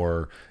arm,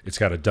 or it's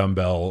got a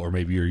dumbbell, or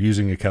maybe you're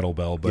using a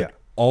kettlebell, but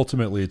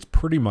ultimately it's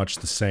pretty much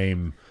the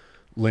same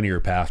linear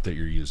path that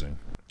you're using.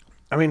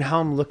 I mean, how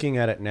I'm looking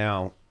at it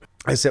now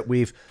is that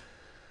we've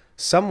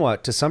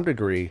somewhat, to some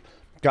degree,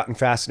 gotten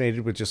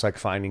fascinated with just like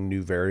finding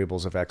new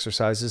variables of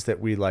exercises that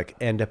we like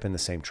end up in the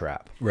same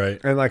trap.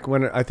 Right. And like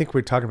when I think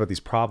we're talking about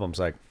these problems,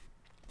 like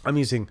I'm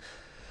using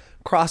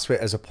CrossFit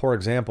as a poor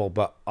example,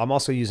 but I'm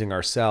also using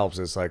ourselves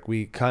as like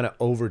we kind of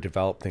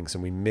overdevelop things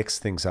and we mix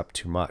things up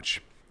too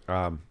much.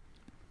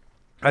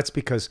 That's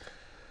because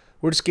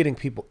we're just getting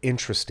people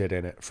interested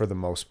in it for the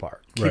most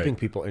part, keeping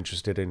people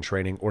interested in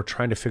training or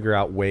trying to figure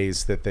out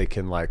ways that they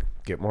can like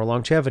get more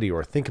longevity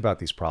or think about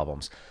these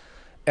problems.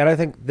 And I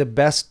think the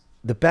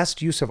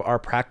best use of our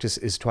practice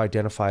is to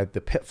identify the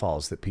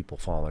pitfalls that people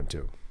fall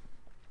into,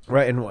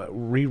 right?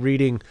 And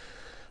rereading,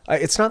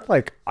 it's not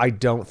like I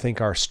don't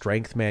think our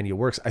strength manual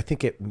works. I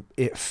think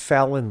it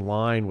fell in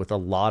line with a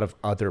lot of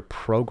other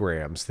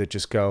programs that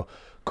just go,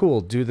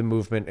 cool, do the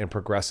movement and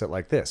progress it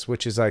like this,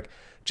 which is like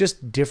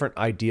just different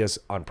ideas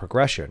on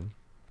progression,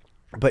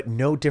 but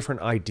no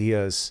different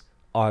ideas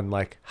on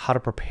like how to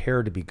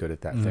prepare to be good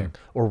at that thing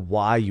or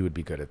why you would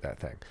be good at that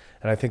thing.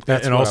 And I think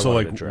that's and also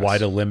like to why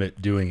to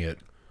limit doing it.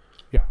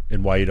 Yeah.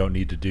 And why you don't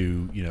need to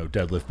do,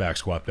 deadlift, back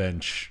squat,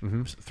 bench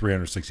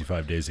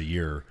 365 days a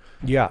year.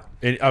 Yeah.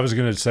 And I was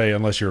going to say,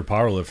 unless you're a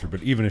power lifter,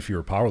 but even if you're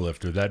a power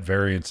lifter, that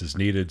variance is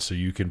needed so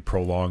you can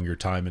prolong your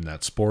time in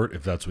that sport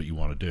if that's what you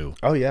want to do.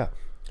 Oh, yeah.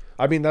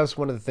 I mean, that was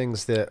one of the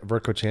things that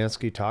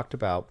Verkhochansky talked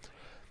about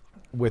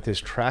with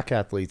his track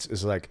athletes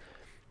is like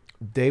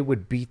they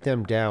would beat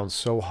them down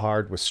so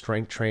hard with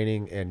strength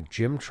training and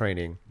gym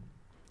training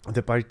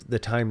that by the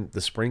time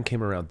the spring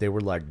came around, they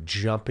were like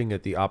jumping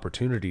at the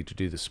opportunity to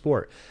do the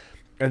sport.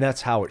 And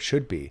that's how it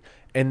should be.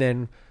 And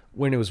then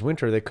when it was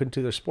winter, they couldn't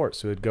do their sport.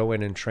 So they'd go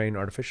in and train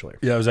artificially.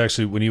 Yeah, it was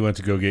actually when you went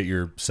to go get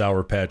your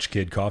Sour Patch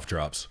Kid cough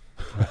drops.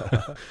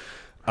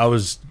 I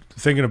was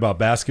thinking about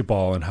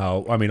basketball and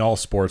how, I mean, all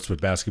sports, but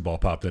basketball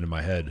popped into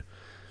my head.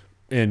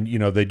 And, you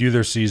know, they do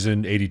their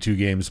season, 82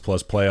 games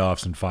plus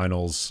playoffs and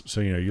finals.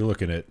 So, you know, you're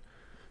looking at,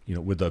 you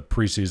know, with the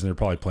preseason, they're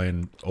probably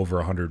playing over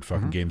 100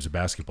 fucking games of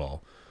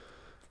basketball.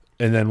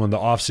 And then when the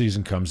off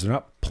season comes, they're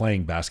not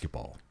playing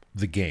basketball,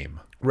 the game.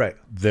 Right.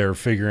 They're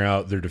figuring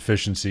out their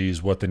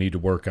deficiencies, what they need to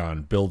work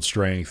on, build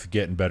strength,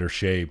 get in better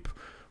shape,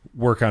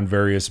 work on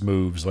various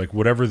moves, like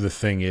whatever the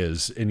thing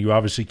is. And you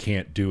obviously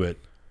can't do it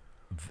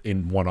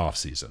in one off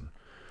season,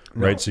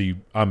 right? So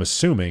I'm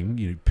assuming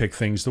you pick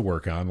things to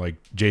work on. Like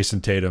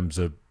Jason Tatum's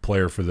a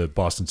player for the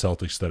Boston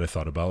Celtics that I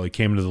thought about. Like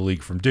came into the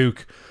league from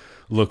Duke,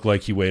 looked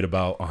like he weighed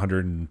about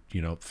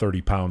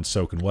 130 pounds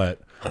soaking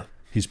wet.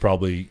 He's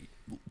probably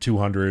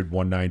 200,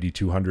 190,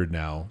 200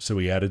 now. So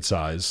he added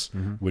size,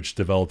 which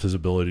developed his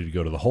ability to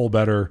go to the hole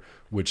better,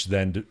 which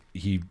then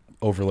he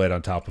overlaid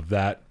on top of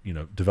that, you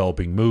know,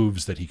 developing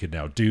moves that he could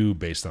now do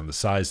based on the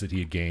size that he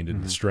had gained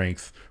and the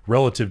strength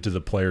relative to the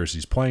players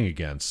he's playing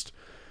against.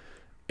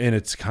 And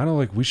it's kind of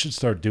like we should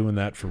start doing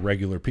that for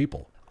regular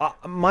people.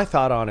 My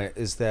thought on it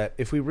is that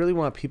if we really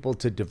want people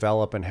to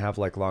develop and have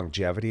like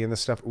longevity in this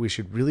stuff, we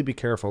should really be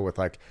careful with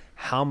like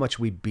how much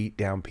we beat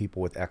down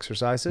people with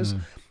exercises,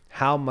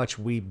 how much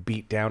we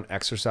beat down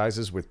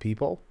exercises with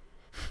people.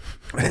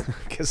 I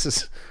guess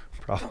is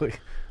probably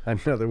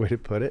another way to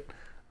put it.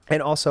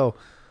 And also,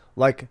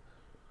 like,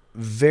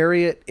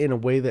 vary it in a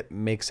way that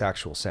makes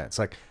actual sense.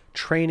 Like,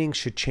 training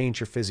should change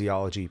your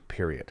physiology,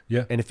 period.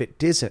 Yeah. And if it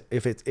doesn't,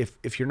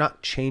 if you're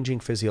not changing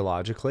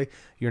physiologically,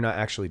 you're not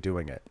actually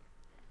doing it.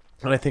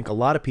 And I think a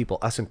lot of people,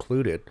 us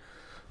included,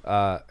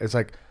 it's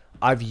like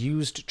I've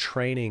used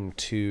training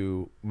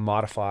to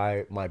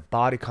modify my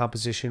body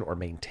composition or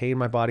maintain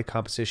my body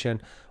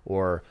composition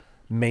or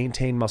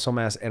maintain muscle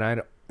mass,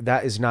 and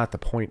that is not the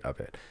point of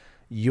it.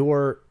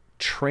 Your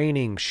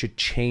training should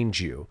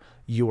change you.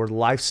 Your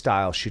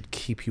lifestyle should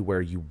keep you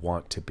where you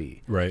want to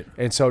be. Right.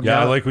 And so yeah,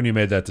 now, I like when you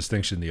made that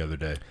distinction the other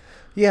day.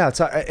 Yeah, it's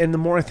and the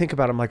more I think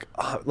about it,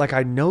 I'm like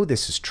I know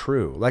this is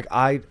true. Like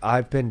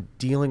I've been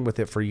dealing with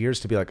it for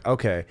years to be like,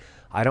 okay,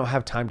 I don't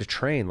have time to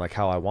train like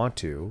how I want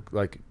to.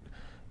 Like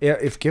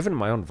if given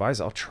my own advice,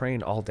 I'll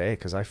train all day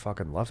because I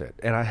fucking love it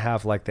and I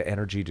have like the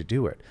energy to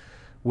do it.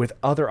 With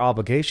other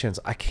obligations,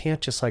 I can't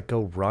just like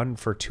go run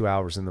for 2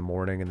 hours in the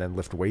morning and then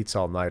lift weights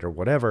all night or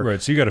whatever. Right.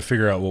 So you got to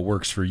figure out what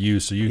works for you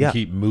so you can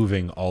keep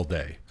moving all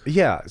day.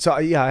 Yeah. So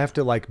I have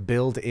to like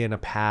build in a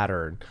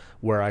pattern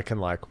where I can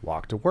like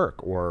walk to work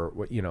or,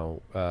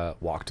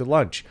 walk to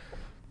lunch.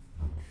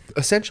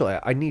 Essentially,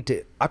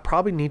 I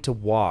probably need to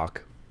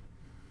walk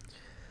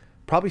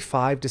probably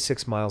 5 to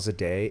 6 miles a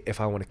day if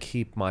I want to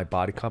keep my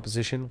body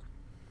composition,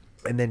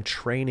 and then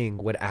training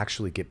would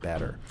actually get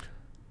better.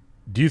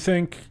 Do you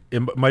think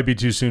it might be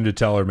too soon to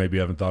tell, or maybe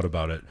you haven't thought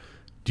about it?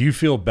 Do you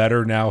feel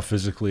better now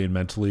physically and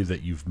mentally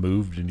that you've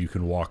moved and you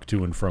can walk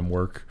to and from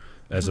work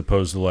as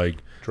opposed to like,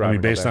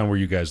 Driving based on where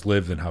you guys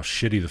live and how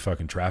shitty the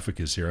fucking traffic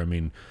is here. I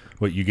mean,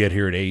 what you get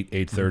here at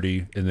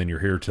 8:30 and then you're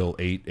here till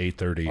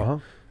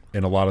 8:30.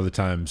 And a lot of the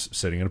times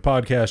sitting in a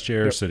podcast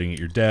chair, sitting at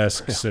your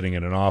desk, sitting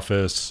in an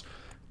office,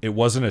 it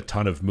wasn't a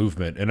ton of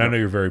movement. And I know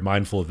you're very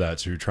mindful of that.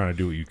 So you're trying to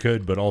do what you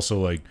could, but also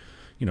like,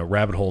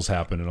 rabbit holes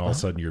happen and all of a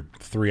sudden you're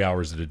 3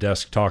 hours at a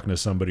desk talking to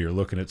somebody or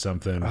looking at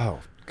something. Oh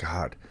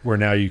God. Where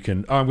now you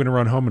can, I'm going to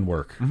run home and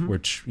work,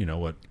 which,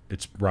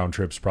 it's round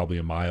trips, probably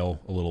a mile,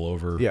 a little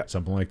over,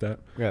 something like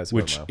that. Yeah, it's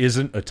which about a mile.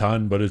 Isn't a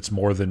ton, but it's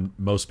more than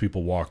most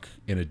people walk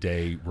in a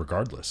day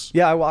regardless.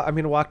 Yeah, I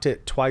walked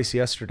it twice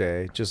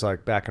yesterday, just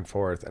like back and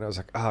forth. And I was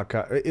like, oh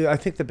God. I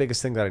think the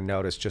biggest thing that I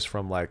noticed just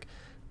from like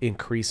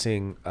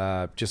increasing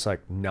just like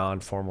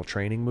non-formal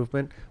training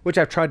movement, which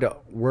I've tried to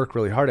work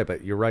really hard at,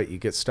 but you're right, you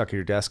get stuck at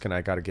your desk and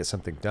I got to get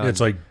something done. It's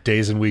like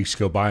days and weeks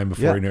go by and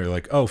before you know, you're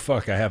like, oh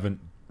fuck, I haven't,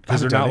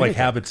 because they're not like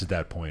habits at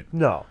that point.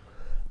 No,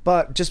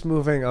 but just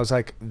moving, I was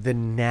like, the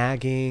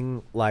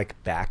nagging like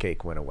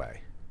backache went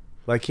away.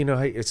 Like,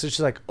 it's just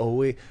like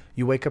always,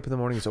 you wake up in the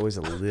morning, it's always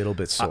a little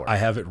bit sore. I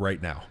have it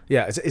right now.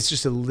 Yeah, it's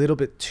just a little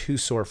bit too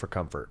sore for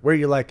comfort, where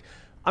you're like,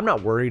 I'm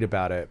not worried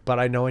about it, but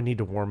I know I need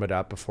to warm it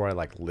up before I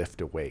like lift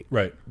a weight.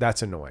 Right.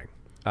 That's annoying.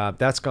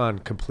 That's gone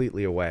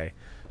completely away.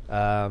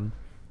 Other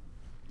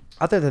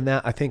than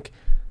that, I think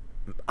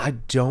I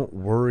don't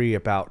worry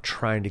about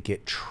trying to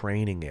get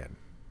training in.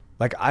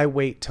 Like I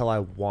wait till I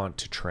want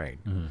to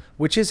train,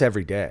 which is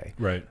every day.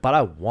 Right. But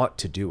I want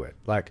to do it.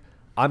 Like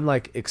I'm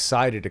like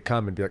excited to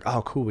come and be like,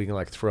 oh cool, we can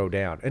like throw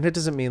down. And it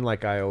doesn't mean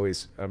like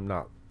I'm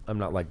not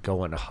like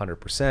going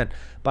 100%,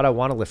 but I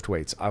want to lift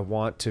weights. I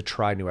want to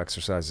try new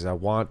exercises. I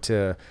want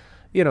to,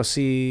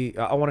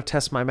 I want to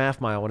test my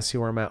math mile. I want to see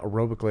where I'm at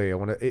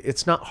aerobically.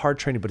 It's not hard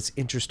training, but it's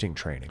interesting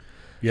training.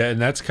 Yeah. And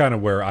that's kind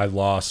of where I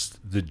lost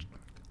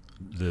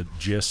the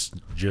gist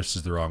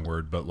is the wrong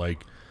word, but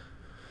like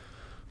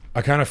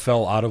I kind of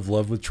fell out of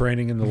love with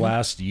training in the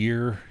last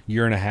year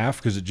and a half,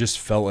 because it just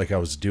felt like I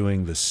was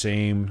doing the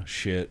same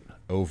shit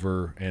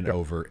over and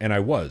over. And I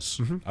was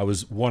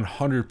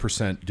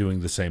 100%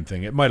 doing the same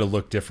thing. It might have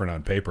looked different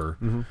on paper,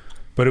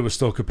 but it was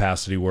still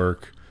capacity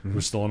work. It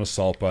was still an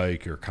assault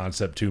bike or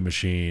concept 2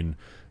 machine.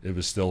 It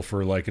was still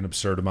for like an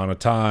absurd amount of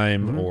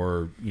time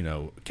or, you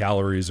know,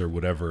 calories or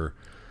whatever.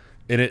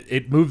 And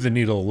it moved the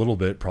needle a little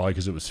bit, probably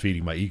because it was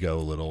feeding my ego a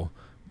little.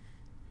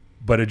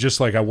 But it just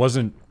like I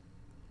wasn't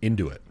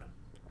into it.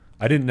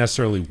 I didn't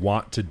necessarily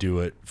want to do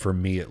it, for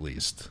me at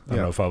least. I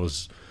don't know if I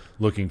was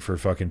looking for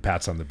fucking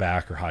pats on the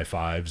back or high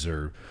fives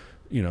or,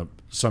 you know,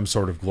 some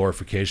sort of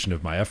glorification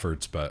of my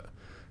efforts. But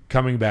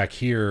coming back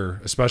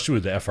here, especially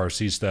with the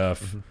FRC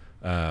stuff,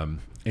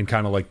 and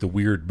kind of like the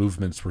weird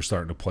movements we're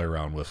starting to play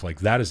around with, like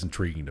that is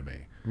intriguing to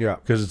me. Yeah.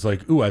 Because it's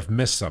like, ooh, I've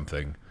missed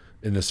something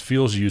and this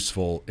feels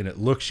useful and it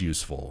looks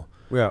useful.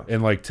 Yeah.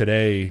 And like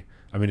today,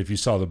 I mean, if you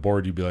saw the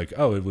board, you'd be like,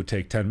 oh, it would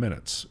take 10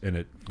 minutes. And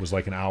it was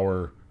like an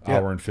hour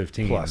and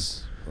 15.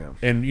 Plus. Yeah.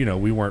 And, you know,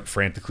 we weren't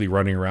frantically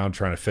running around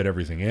trying to fit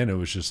everything in. It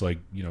was just like,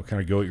 you know,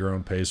 kind of go at your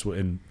own pace.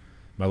 And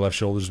my left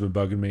shoulder's been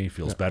bugging me.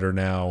 Feels better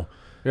now.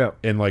 Yeah.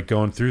 And like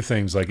going through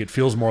things, like it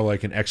feels more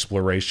like an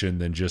exploration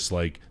than just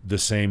like the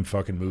same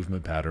fucking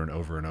movement pattern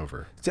over and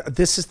over.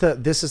 This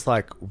is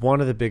like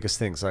one of the biggest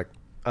things. Like,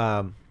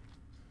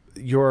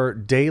 your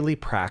daily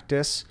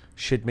practice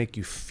should make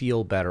you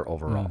feel better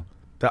overall.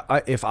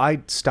 If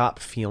I stop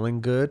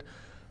feeling good,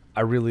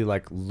 I really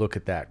like look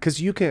at that,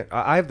 because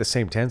I have the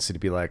same tendency to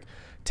be like,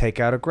 take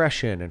out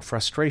aggression and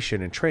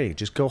frustration and training.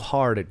 Just go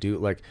hard at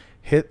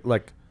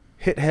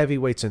hit heavy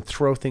weights and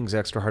throw things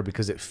extra hard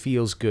because it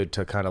feels good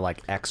to kind of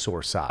like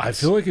exorcise. I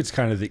feel like it's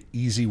kind of the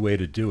easy way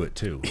to do it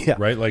too. Yeah.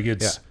 Right? Like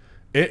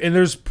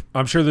and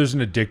I'm sure there's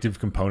an addictive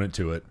component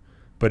to it,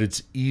 but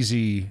it's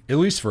easy, at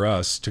least for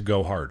us, to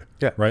go hard.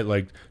 Yeah. Right?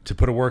 Like to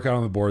put a workout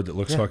on the board that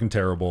looks fucking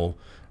terrible,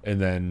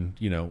 and then,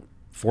 you know,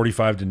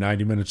 45 to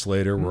 90 minutes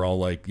later, we're all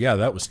like, yeah,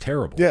 that was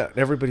terrible. Yeah,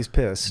 everybody's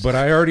pissed. But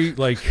I already,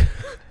 like,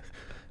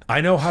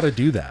 I know how to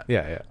do that.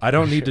 Yeah. I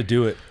don't need to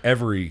do it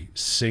every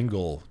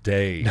single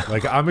day. No.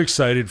 Like, I'm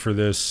excited for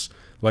this,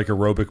 like,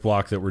 aerobic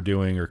block that we're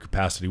doing or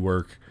capacity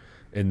work,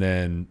 and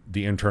then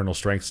the internal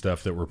strength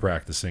stuff that we're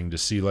practicing to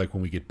see, like,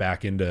 when we get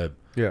back into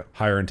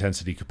higher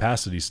intensity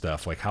capacity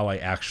stuff, like, how I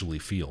actually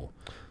feel.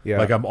 Yeah.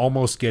 Like, I'm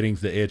almost getting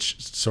the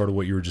itch, sort of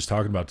what you were just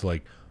talking about, to,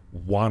 like,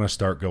 want to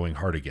start going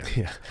hard again.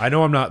 Yeah. I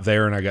know I'm not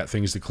there and I got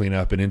things to clean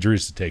up and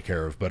injuries to take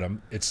care of, but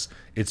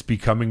it's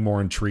becoming more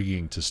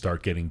intriguing to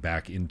start getting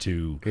back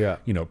into,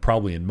 you know,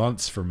 probably in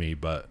months for me,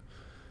 but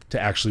to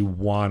actually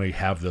want to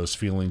have those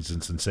feelings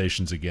and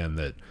sensations again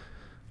that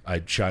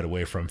I shied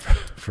away from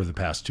for the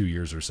past 2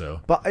 years or so.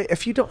 But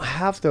if you don't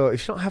have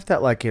that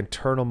like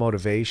internal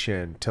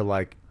motivation to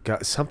like,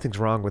 something's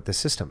wrong with the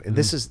system. And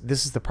this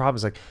is the problem,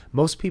 is like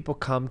most people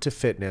come to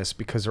fitness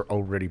because they're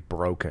already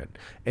broken,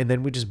 and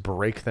then we just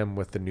break them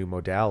with the new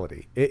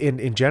modality.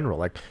 In general,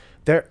 like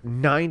there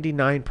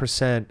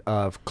 99%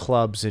 of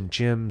clubs and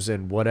gyms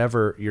and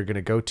whatever you're going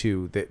to go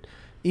to that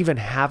even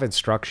have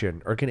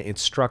instruction are going to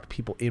instruct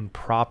people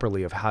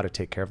improperly of how to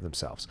take care of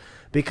themselves,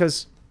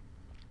 because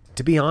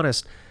to be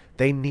honest,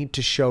 they need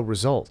to show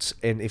results.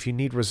 And if you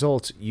need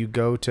results, you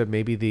go to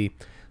maybe the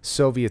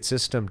Soviet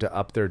system to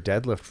up their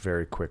deadlift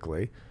very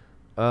quickly.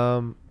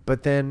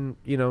 But then,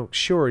 you know,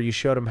 sure, you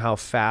showed them how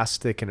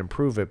fast they can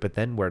improve it, but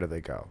then where do they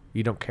go?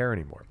 You don't care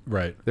anymore.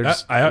 Right. They're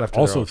just I left to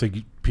also their own.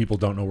 think people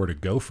don't know where to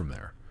go from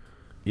there.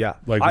 Yeah.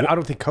 Like, I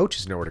don't think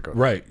coaches know where to go.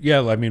 Right.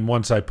 Yeah. I mean,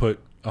 once I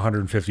put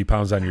 150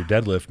 pounds on your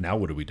deadlift, now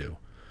what do we do?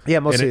 Yeah,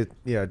 mostly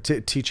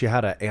to teach you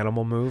how to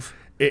animal move.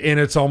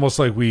 And it's almost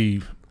like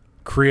we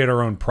create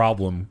our own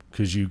problem,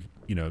 because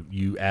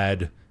you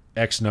add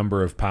X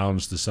number of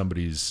pounds to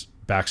somebody's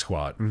back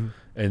squat, and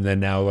then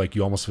now like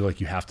you almost feel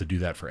like you have to do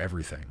that for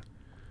everything.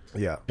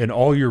 Yeah. And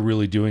all you're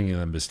really doing in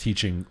them is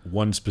teaching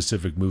one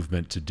specific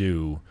movement to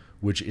do,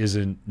 which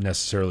isn't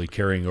necessarily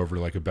carrying over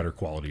like a better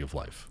quality of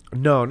life.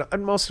 No,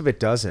 and most of it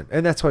doesn't.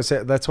 And that's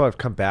why I've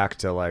come back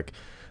to like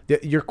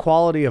your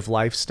quality of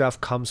life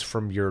stuff comes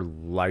from your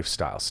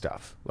lifestyle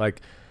stuff.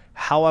 Like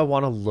how I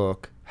want to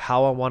look,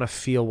 how I want to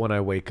feel when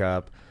I wake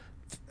up.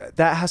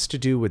 That has to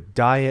do with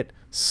diet,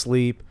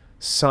 sleep,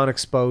 sun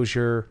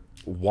exposure,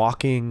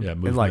 walking,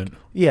 movement. And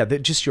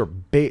like, just your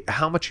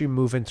how much you're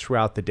moving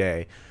throughout the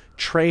day.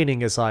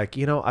 Training is like,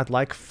 you know, I'd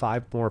like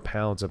 5 more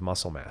pounds of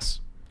muscle mass.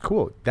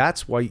 Cool.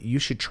 That's why you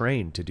should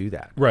train to do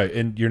that. Right.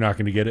 And you're not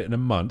going to get it in a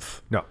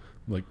month. No.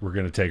 Like, we're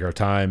going to take our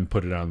time,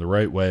 put it on the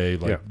right way.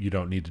 Like, you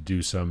don't need to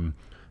do some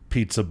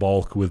pizza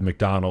bulk with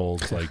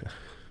McDonald's. Like,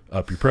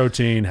 up your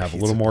protein, have a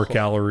little more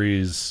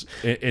calories,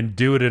 and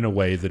do it in a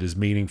way that is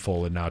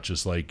meaningful and not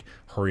just like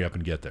hurry up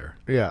and get there.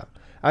 Yeah.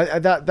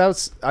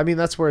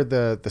 That's where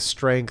the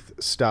strength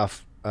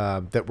stuff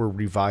that we're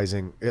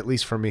revising, at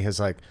least for me, has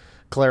like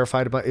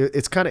clarified about.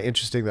 It's kind of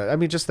interesting that, I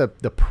mean, just the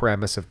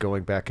premise of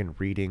going back and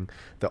reading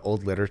the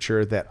old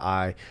literature, that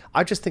I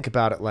just think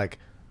about it like,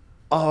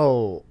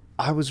 oh,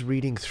 I was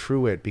reading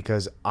through it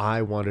because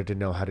I wanted to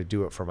know how to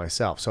do it for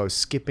myself. So I was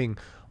skipping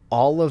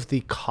all of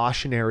the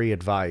cautionary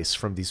advice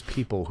from these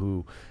people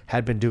who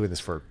had been doing this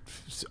for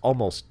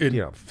almost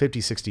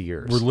 50, 60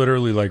 years. We're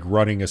literally like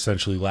running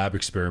essentially lab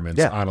experiments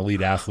Yeah. on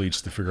elite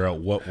athletes to figure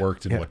out what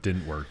worked and what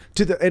didn't work.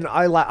 And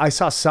I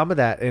saw some of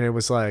that, and it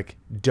was like,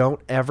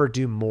 don't ever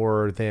do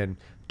more than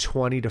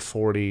 20 to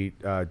 40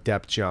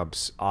 depth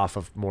jumps off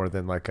of more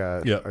than like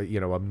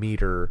a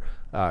meter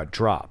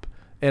drop.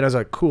 And I was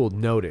like, cool,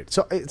 noted.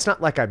 So it's not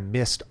like I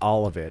missed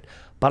all of it,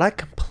 but I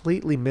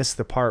completely missed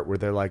the part where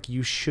they're like,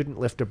 you shouldn't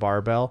lift a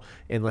barbell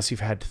unless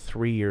you've had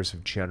 3 years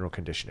of general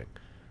conditioning.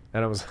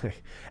 And I was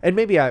like, and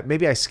maybe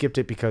I skipped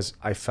it because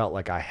I felt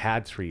like I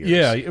had 3 years.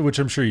 Yeah, which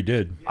I'm sure you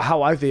did.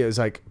 How I feel is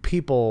like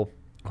people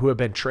who have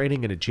been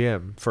training in a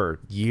gym for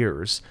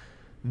years,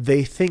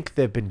 they think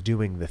they've been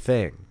doing the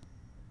thing.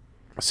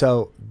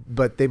 So,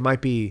 but they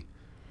might be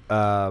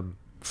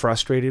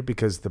frustrated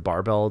because the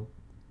barbell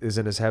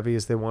isn't as heavy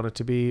as they want it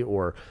to be,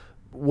 or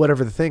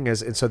whatever the thing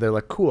is. And so they're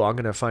like, cool, I'm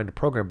going to find a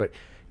program. But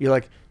you're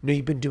like, no,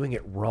 you've been doing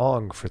it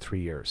wrong for 3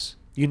 years.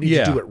 You need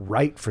to do it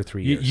right for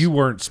 3 years. You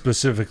weren't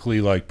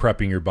specifically like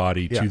prepping your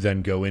body Yeah. to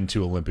then go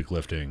into Olympic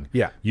lifting.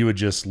 Yeah. You had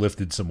just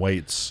lifted some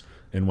weights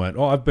and went,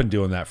 oh, I've been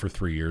doing that for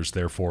 3 years.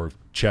 Therefore,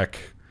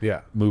 check. Yeah.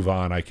 Move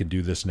on. I can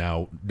do this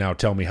now. Now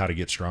tell me how to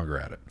get stronger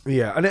at it.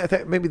 Yeah. And I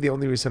think maybe the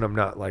only reason I'm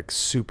not like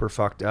super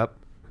fucked up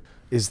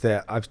is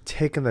that I've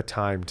taken the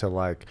time to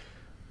like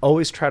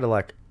always try to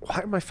like, why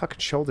are my fucking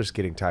shoulders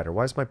getting tighter?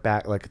 Why is my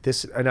back like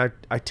this? And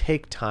I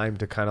take time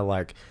to kind of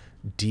like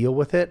deal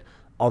with it.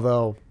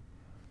 Although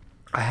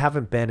I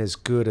haven't been as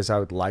good as I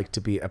would like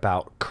to be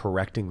about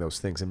correcting those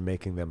things and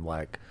making them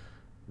like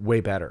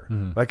way better.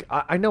 Like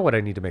I know what I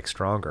need to make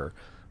stronger,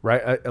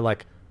 right?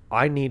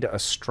 I need a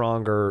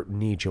stronger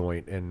knee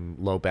joint and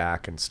low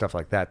back and stuff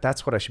like that.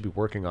 That's what I should be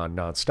working on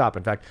nonstop.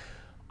 In fact,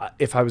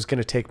 if I was going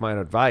to take my own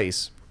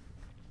advice,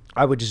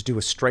 I would just do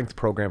a strength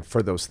program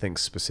for those things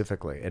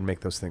specifically and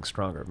make those things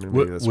stronger. I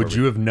mean, Would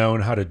you have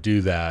known how to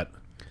do that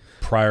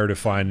prior to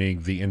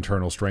finding the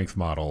internal strength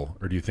model?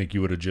 Or do you think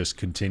you would have just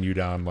continued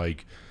on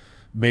like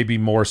maybe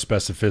more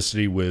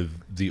specificity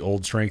with the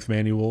old strength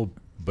manual,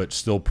 but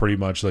still pretty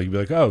much like, you'd be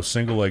like, oh,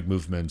 single leg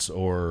movements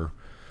or...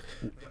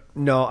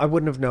 No, I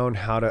wouldn't have known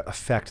how to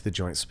affect the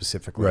joint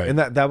specifically. Right. And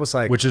that was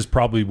like... Which is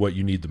probably what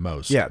you need the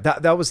most. Yeah,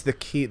 that was the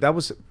key. That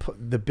was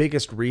the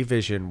biggest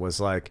revision, was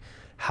like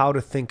how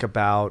to think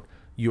about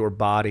your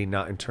body,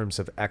 not in terms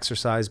of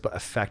exercise, but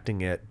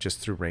affecting it just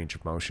through range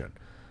of motion,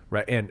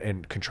 right?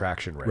 And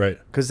contraction rate. Right.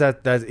 Because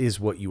that is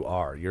what you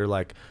are. You're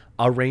like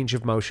a range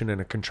of motion and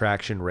a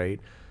contraction rate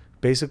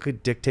basically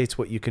dictates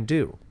what you can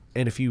do.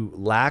 And if you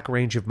lack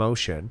range of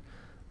motion...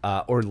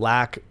 or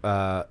lack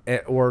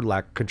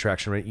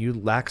contraction rate, you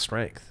lack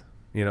strength.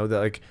 You know,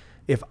 like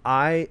if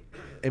I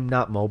am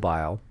not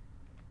mobile,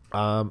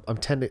 I'm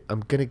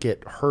gonna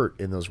get hurt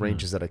in those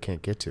ranges that I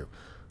can't get to.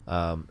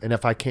 And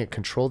if I can't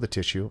control the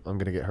tissue, I'm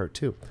gonna get hurt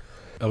too.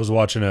 I was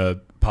watching a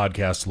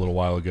podcast a little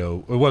while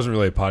ago. It wasn't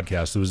really a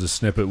podcast. It was a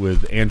snippet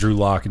with Andrew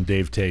Locke and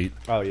Dave Tate.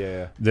 Oh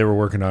yeah. They were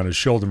working on his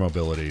shoulder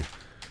mobility.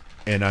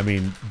 And I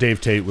mean,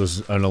 Dave Tate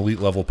was an elite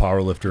level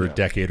powerlifter a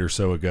decade or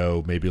so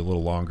ago, maybe a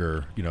little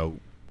longer, you know,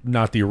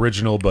 not the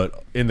original,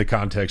 but in the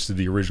context of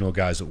the original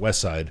guys at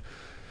Westside.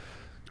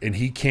 And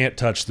he can't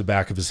touch the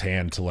back of his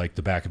hand to like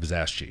the back of his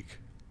ass cheek.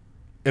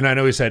 And I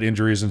know he's had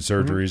injuries and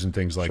surgeries and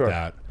things like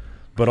that,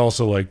 but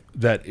also like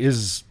that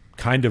is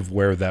kind of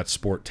where that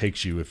sport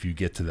takes you if you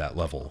get to that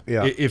level.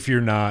 Yeah. If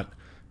you're not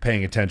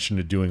paying attention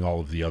to doing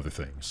all of the other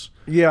things.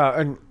 Yeah,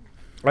 and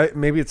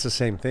maybe it's the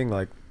same thing.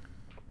 Like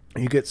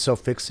you get so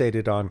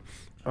fixated on,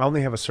 I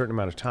only have a certain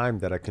amount of time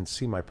that I can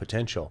see my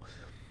potential.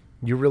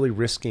 You're really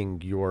risking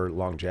your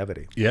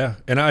longevity. Yeah.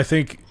 And I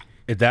think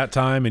at that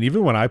time, and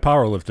even when I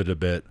powerlifted a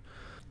bit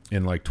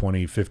in like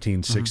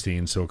 2015,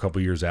 16, so a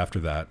couple years after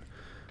that,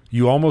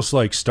 you almost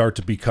like start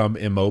to become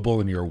immobile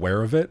and you're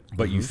aware of it,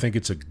 but you think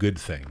it's a good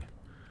thing.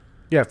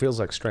 Yeah, it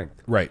feels like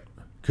strength. Right.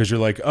 Because you're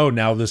like, oh,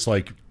 now this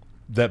like,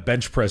 that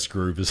bench press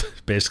groove is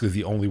basically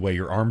the only way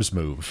your arms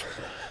move.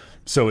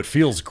 So it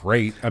feels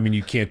great. I mean,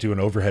 you can't do an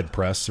overhead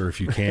press, or if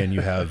you can,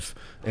 you have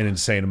an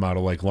insane amount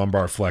of like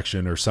lumbar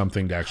flexion or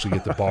something to actually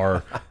get the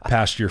bar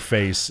past your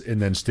face and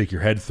then stick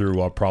your head through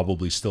while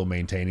probably still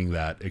maintaining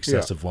that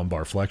excessive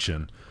lumbar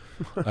flexion.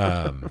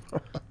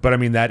 But I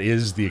mean, that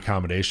is the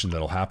accommodation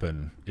that'll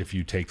happen if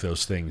you take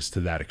those things to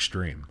that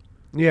extreme.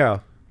 Yeah.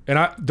 And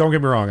don't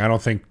get me wrong, I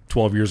don't think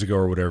 12 years ago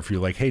or whatever, if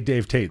you're like, hey,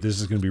 Dave Tate,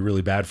 this is going to be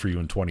really bad for you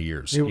in 20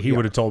 years. He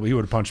would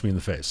have punched me in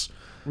the face.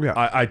 Yeah.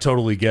 I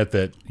totally get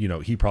that, you know,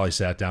 he probably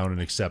sat down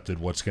and accepted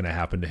what's going to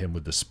happen to him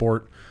with the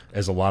sport,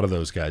 as a lot of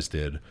those guys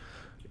did.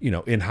 You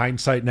know, in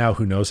hindsight now,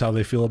 who knows how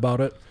they feel about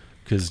it?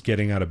 Because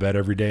getting out of bed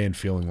every day and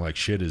feeling like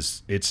shit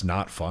it's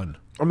not fun.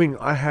 I mean,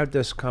 I had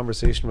this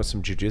conversation with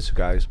some jiu-jitsu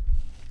guys.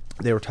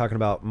 They were talking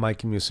about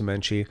Mike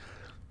Musumeci.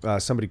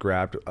 Somebody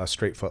grabbed a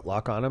straight foot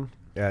lock on him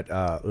at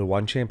the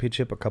one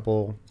championship it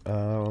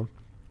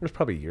was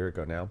probably a year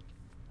ago now.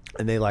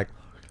 And they like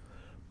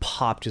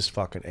popped his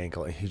fucking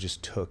ankle and he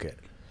just took it.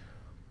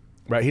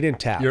 Right? He didn't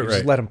tap. You're He just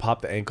right. let him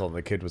pop the ankle, and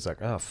the kid was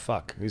like, "Oh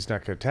fuck, he's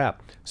not gonna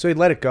tap." So he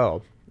let it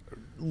go.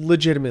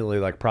 Legitimately,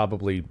 like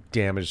probably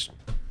damaged.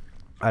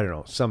 I don't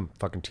know, some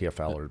fucking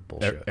TFL or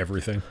bullshit.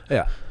 Everything.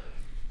 Yeah.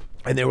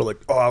 And they were like,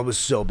 "Oh, I was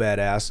so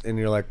badass." And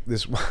you're like,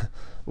 this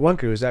one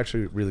kid who's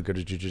actually really good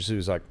at jiu-jitsu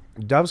was like,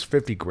 "That was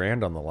 50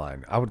 grand on the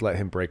line. I would let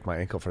him break my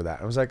ankle for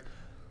that." I was like,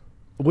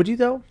 "Would you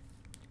though?"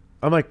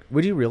 I'm like,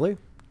 "Would you really?"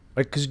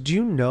 Like, because do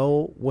you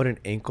know what an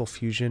ankle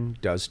fusion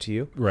does to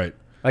you? Right.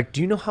 Like,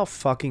 do you know how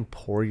fucking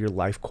poor your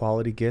life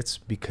quality gets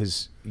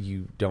because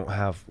you don't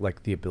have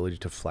like the ability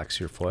to flex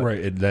your foot?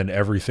 Right. And then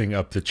everything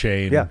up the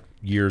chain Yeah.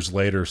 years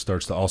later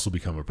starts to also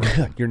become a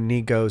problem. Your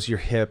knee goes, your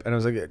hip. And I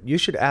was like, you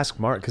should ask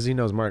Mark, because he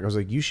knows Mark. I was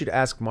like, you should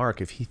ask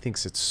Mark if he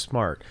thinks it's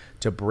smart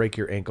to break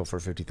your ankle for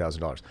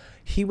 $50,000.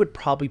 He would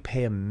probably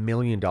pay $1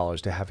 million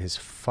to have his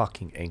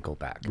fucking ankle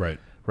back. Right.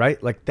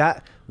 Right? Like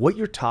that, what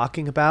you're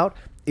talking about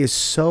is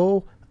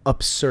so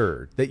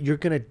absurd that you're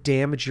going to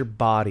damage your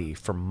body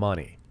for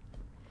money.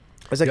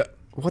 I was like, Yeah.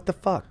 what the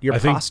fuck? You're I a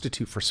think,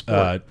 prostitute for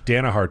sport.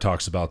 Danaher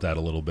talks about that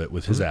a little bit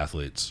with his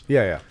athletes.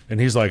 Yeah, yeah. And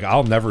he's like,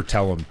 I'll never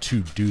tell them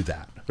to do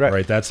that.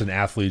 Right. That's an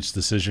athlete's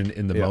decision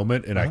in the Yeah.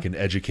 moment. And I can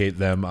educate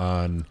them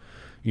on,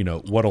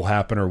 what'll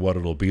happen or what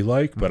it'll be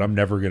like. But I'm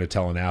never going to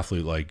tell an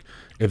athlete, like,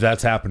 if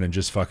that's happening,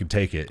 just fucking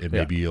take it. And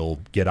maybe you'll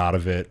get out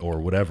of it or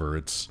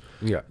whatever.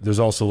 There's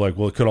also like,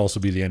 well, it could also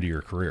be the end of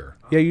your career.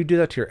 Yeah, you do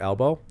that to your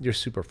elbow, you're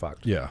super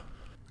fucked. Yeah.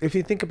 If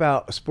you think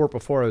about a sport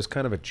before, it was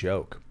kind of a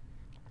joke.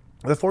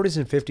 The 40s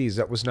and 50s,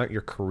 that was not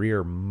your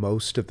career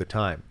most of the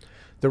time.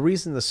 The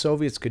reason the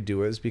Soviets could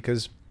do it is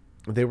because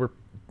it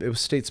was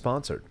state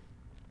sponsored,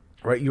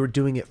 right? You were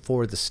doing it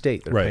for the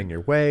state. They're Right. paying your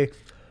way.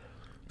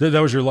 That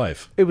was your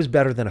life. It was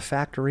better than a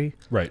factory.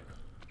 Right.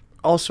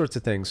 All sorts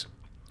of things.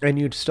 And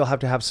you'd still have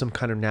to have some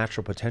kind of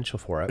natural potential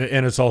for it.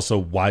 And it's also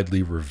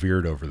widely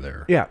revered over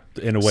there. Yeah.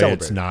 In a way it's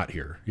Celebrated. not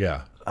here.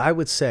 Yeah. I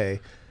would say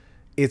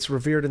it's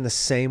revered in the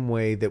same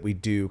way that we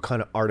do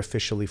kind of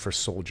artificially for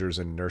soldiers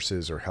and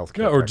nurses or healthcare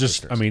Yeah, or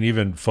just, practitioners.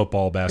 even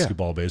football,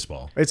 basketball,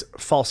 baseball. It's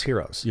false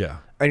heroes. Yeah.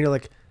 And you're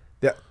like,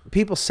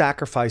 people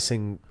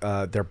sacrificing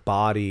their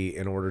body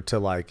in order to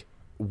like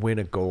win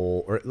a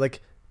goal, or like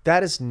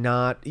that is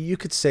not, you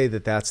could say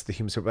that that's the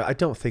human spirit, but I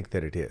don't think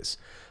that it is.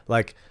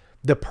 Like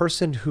the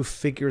person who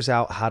figures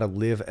out how to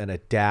live and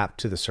adapt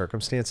to the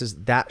circumstances,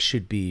 that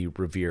should be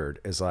revered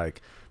as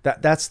like,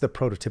 that's the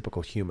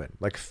prototypical human.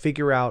 Like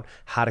figure out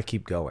how to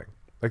keep going.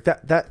 Like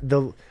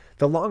the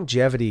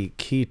longevity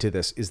key to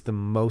this is the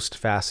most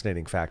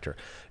fascinating factor.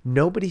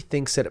 Nobody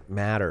thinks that it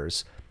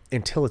matters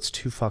until it's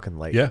too fucking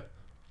late. Yeah.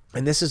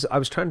 And this is, I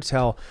was trying to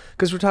tell,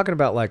 because we're talking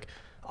about like,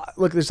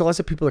 look, there's lots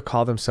of people that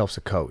call themselves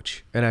a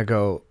coach. And I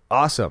go,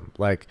 awesome.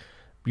 Like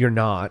you're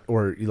not,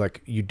 or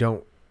like you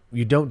don't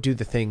do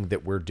the thing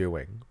that we're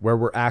doing where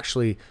we're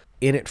actually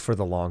in it for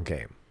the long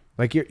game.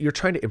 Like you're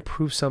trying to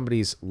improve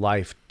somebody's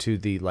life to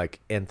the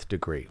like nth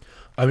degree.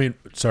 I mean,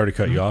 sorry to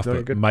cut you off, No,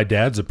 you're but good. my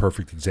dad's a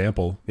perfect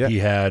example. Yeah. He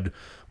had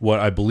what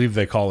I believe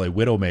they call a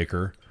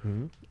widowmaker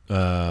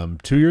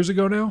 2 years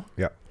ago now.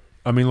 Yeah.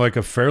 I mean, like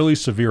a fairly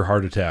severe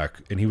heart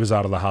attack, and he was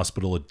out of the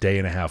hospital a day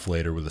and a half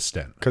later with a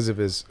stent. Because of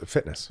his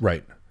fitness.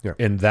 Right. Yeah.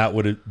 And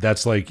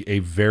that's like a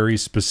very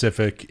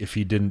specific, if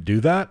he didn't do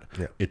that,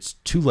 Yeah. it's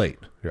too late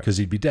because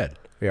he'd be dead.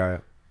 Yeah.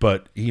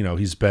 But,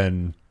 he's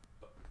been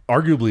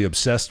arguably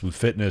obsessed with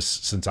fitness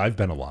since I've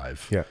been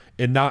alive. Yeah.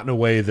 And not in a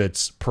way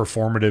that's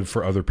performative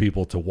for other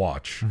people to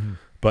watch,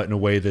 but in a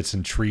way that's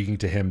intriguing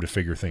to him to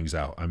figure things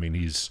out. I mean,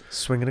 he's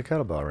Swinging a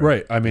kettlebell, right?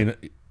 right. I mean,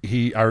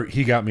 he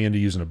got me into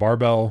using a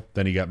barbell,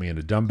 then he got me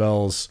into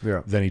dumbbells,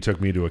 Yeah. then he took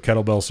me to a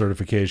kettlebell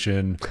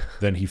certification,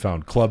 then he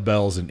found club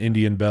bells and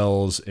Indian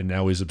bells, and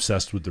now he's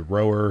obsessed with the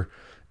rower.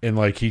 And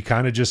like he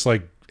kind of just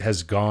like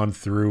has gone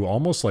through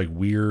almost like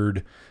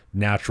weird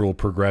natural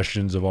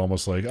progressions of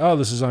almost like, oh,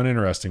 this is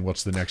uninteresting.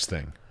 What's the next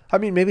thing? I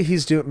mean, maybe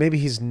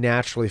he's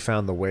naturally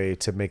found the way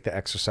to make the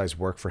exercise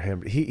work for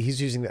him. He's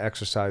using the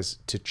exercise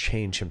to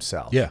change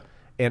himself. Yeah.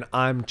 And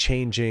I'm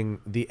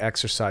changing the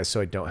exercise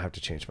so I don't have to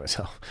change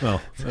myself. Well,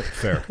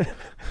 fair.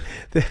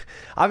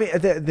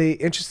 The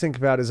interesting thing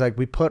about it is like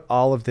we put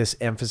all of this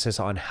emphasis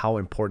on how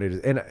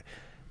important it is.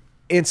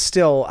 And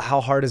still, how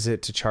hard is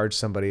it to charge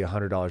somebody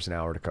 $100 an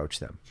hour to coach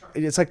them?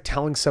 It's like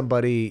telling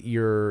somebody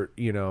you're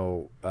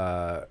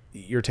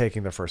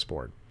taking their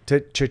firstborn to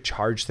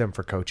charge them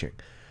for coaching,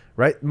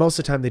 right? Most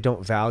of the time they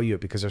don't value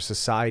it because our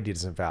society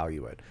doesn't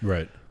value it.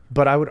 Right.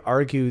 But I would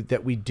argue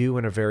that we do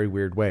in a very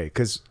weird way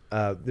because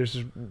there's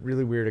a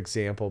really weird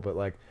example. But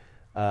like,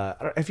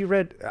 have you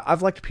read?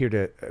 I've liked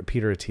Peter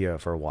Attia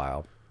for a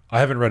while. I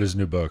haven't read his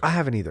new book. I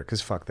haven't either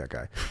because fuck that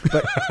guy.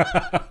 But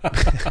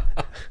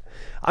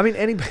I mean,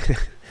 anybody.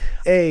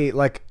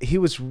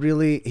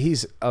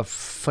 He's a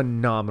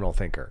phenomenal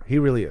thinker. He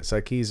really is.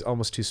 Like he's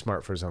almost too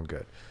smart for his own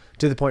good.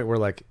 To the point where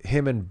like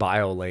him and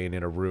BioLane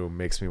in a room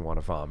makes me want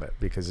to vomit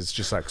because it's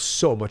just like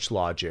so much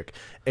logic,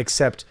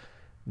 except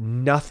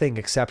nothing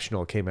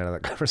exceptional came out of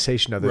that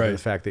conversation other than Right. the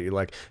fact that you're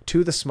like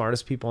two of the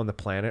smartest people on the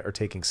planet are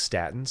taking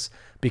statins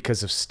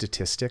because of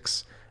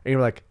statistics. And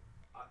you're like,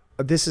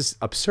 this is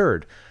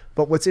absurd.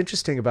 But what's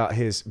interesting about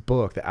his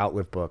book, the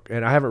Outlive book,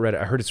 and I haven't read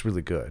it. I heard it's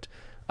really good.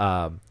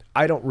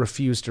 I don't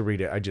refuse to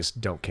read it. I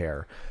just don't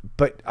care.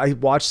 But I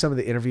watched some of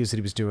the interviews that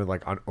he was doing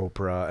like on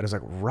Oprah, and I was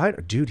like,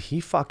 right, dude, he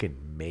fucking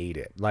made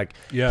it. Like,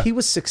 he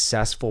was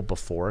successful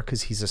before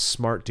because he's a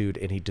smart dude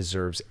and he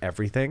deserves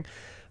everything.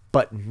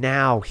 But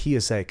now he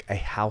is like a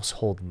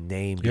household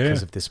name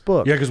because of this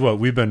book. Yeah, because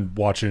we've been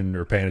watching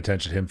or paying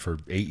attention to him for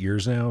 8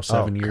 years now,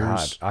 7 years.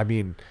 God. I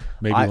mean,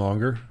 maybe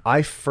longer.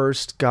 I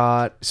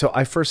started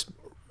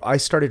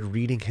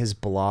reading his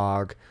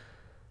blog.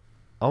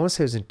 I want to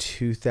say it was in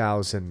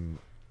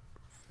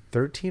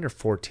 2013 or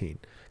 14,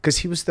 because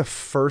he was the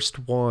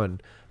first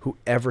one who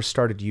ever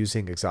started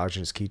using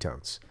exogenous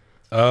ketones.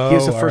 Oh, he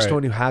was the first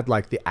one who had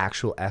like the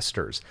actual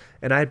esters.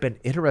 And I had been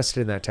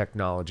interested in that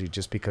technology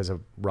just because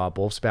of Rob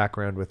Wolf's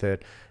background with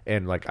it.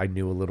 And like, I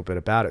knew a little bit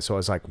about it. So I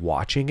was like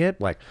watching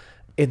it, like,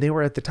 and they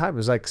were at the time, it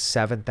was like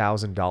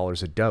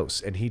 $7,000 a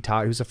dose. And he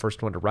was the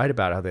first one to write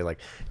about how they like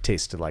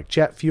tasted like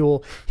jet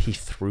fuel. He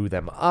threw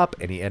them up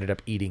and he ended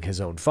up eating his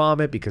own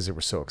vomit because they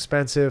were so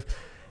expensive.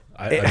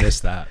 I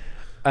missed that.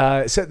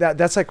 So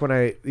that's like when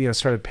I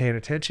started paying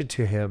attention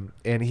to him,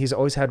 and he's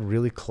always had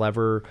really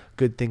clever,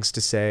 good things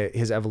to say.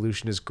 His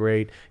evolution is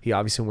great. He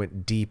obviously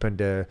went deep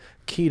into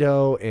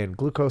keto and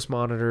glucose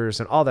monitors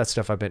and all that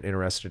stuff I've been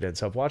interested in.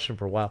 So I've watched him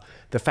for a while.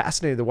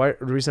 The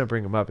reason I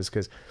bring him up is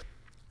because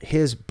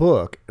his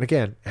book, and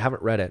again, I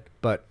haven't read it,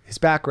 but his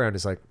background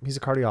is like, he's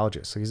a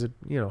cardiologist. So he's a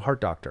heart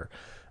doctor.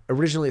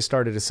 Originally it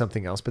started as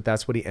something else, but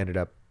that's what he ended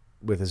up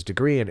with his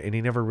degree in, and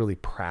he never really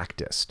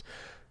practiced.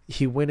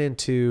 He went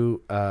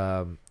into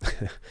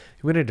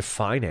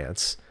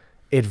finance,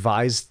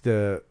 advised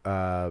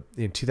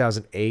in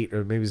 2008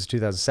 or maybe it was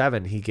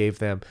 2007,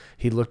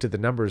 he looked at the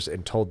numbers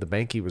and told the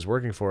bank he was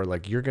working for,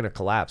 like, you're going to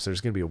collapse.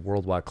 There's going to be a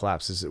worldwide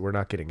collapse. We're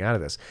not getting out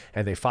of this.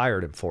 And they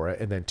fired him for it.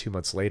 And then 2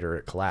 months later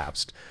it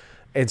collapsed.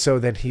 And so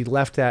then he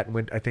left that and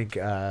went, I think,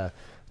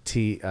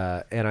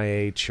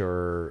 NIH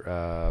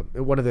or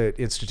one of the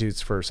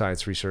institutes for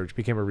science research,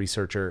 became a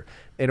researcher.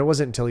 And it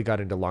wasn't until he got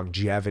into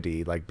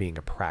longevity, like being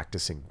a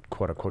practicing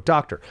quote unquote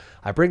doctor.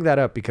 I bring that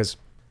up because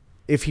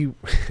if you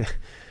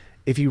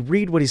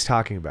read what he's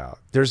talking about,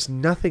 there's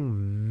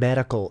nothing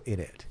medical in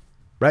it,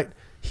 right?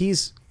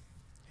 He's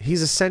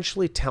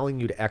essentially telling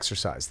you to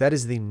exercise. That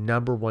is the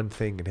number one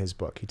thing in his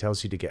book. He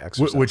tells you to get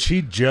exercise. Which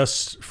he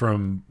just,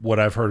 from what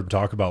I've heard him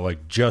talk about,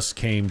 like just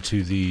came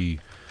to the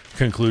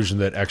conclusion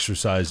that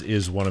exercise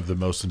is one of the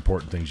most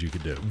important things you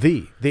could do.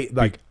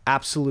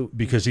 Absolute.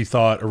 Because he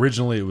thought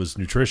originally it was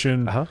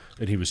nutrition,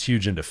 and he was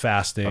huge into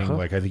fasting.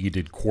 Like I think he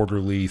did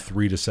quarterly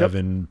 3 to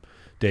 7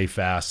 day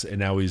fasts, and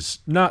now he's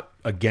not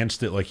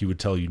against it like he would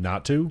tell you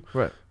not to.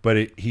 Right. But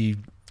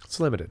it's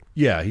limited.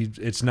 Yeah,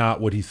 it's not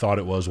what he thought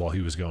it was while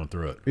he was going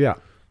through it. Yeah.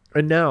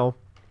 And now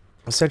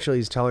essentially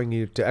he's telling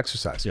you to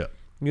exercise. Yeah.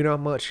 You know how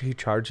much he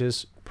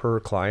charges per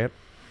client?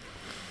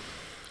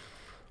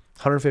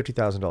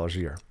 $150,000 a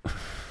year.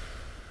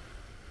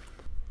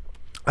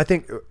 I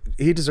think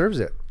he deserves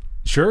it.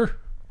 Sure.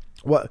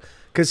 Well,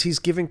 because he's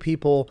giving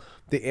people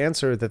the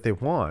answer that they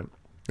want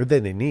or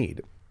that they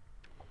need.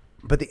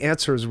 But the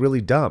answer is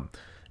really dumb.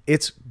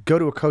 It's go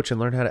to a coach and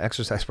learn how to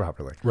exercise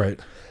properly. Right.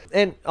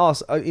 And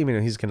also,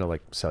 he's going to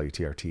like sell you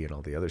TRT and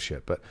all the other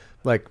shit. But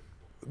like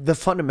the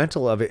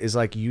fundamental of it is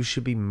like you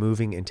should be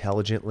moving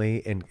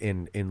intelligently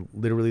and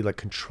literally like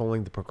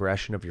controlling the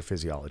progression of your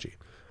physiology.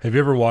 Have you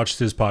ever watched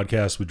his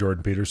podcast with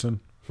Jordan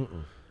Peterson?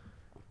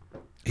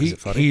 Is it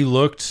funny? He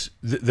looked.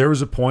 There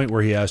was a point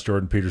where he asked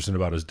Jordan Peterson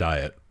about his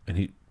diet,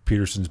 and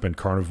Peterson's been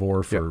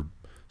carnivore for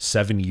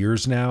 7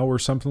 years now, or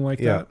something like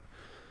that.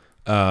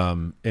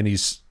 And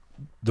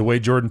the way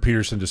Jordan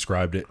Peterson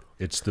described it,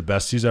 it's the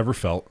best he's ever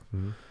felt.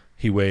 Mm-hmm.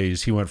 He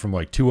went from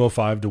like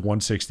 205 to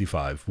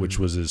 165, which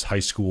was his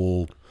high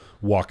school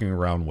walking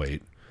around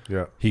weight.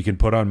 Yeah, he can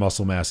put on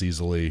muscle mass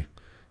easily.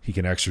 He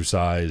can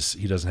exercise.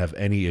 He doesn't have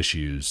any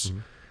issues. Mm-hmm.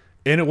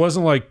 And it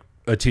wasn't like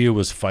Attia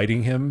was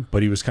fighting him,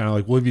 but he was kind of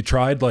like, well, have you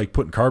tried like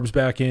putting carbs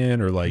back in?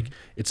 Or like,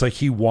 it's like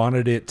he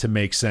wanted it to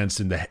make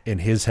sense in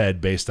his head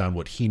based on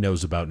what he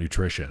knows about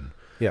nutrition.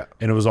 Yeah.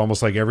 And it was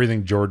almost like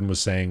everything Jordan was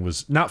saying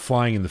was not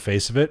flying in the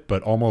face of it,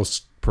 but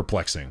almost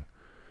perplexing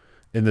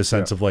in the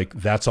sense of like,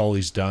 that's all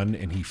he's done.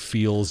 And he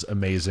feels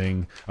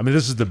amazing. I mean,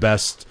 this is the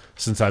best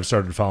since I've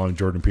started following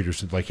Jordan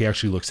Peterson. Like he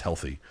actually looks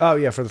healthy. Oh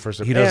yeah. For the first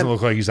time. He doesn't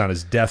look like he's on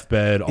his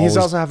deathbed. He's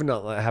also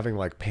having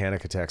like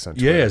panic attacks on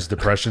Twitter. Yeah. His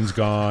depression's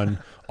gone.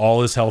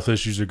 All his health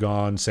issues are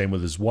gone. Same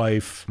with his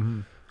wife.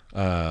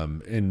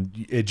 Mm-hmm.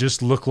 And it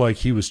just looked like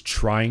he was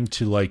trying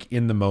to like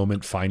in the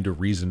moment find a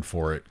reason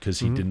for it because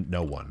he didn't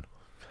know one.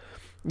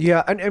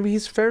 Yeah, and I mean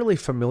he's fairly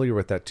familiar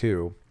with that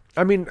too.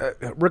 I mean,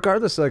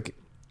 regardless, like,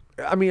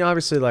 I mean,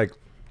 obviously, like,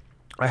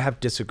 I have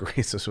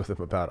disagreements with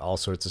him about all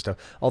sorts of stuff.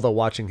 Although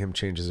watching him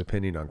change his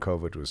opinion on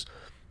COVID was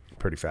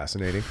pretty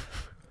fascinating.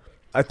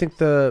 I think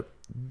the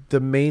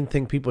main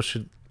thing people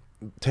should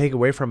take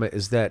away from it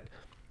is that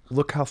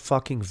look how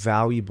fucking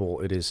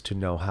valuable it is to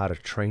know how to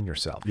train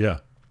yourself.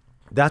 Yeah,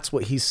 that's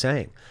what he's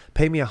saying.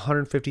 Pay me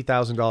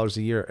 $150,000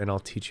 a year, and I'll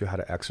teach you how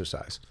to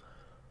exercise.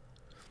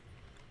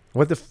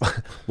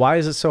 Why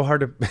is it so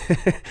hard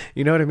to,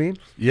 you know what I mean?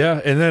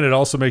 Yeah, and then it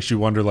also makes you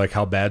wonder, like,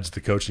 how bad's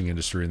the coaching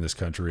industry in this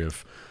country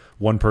if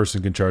one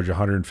person can charge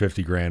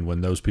 $150,000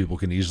 when those people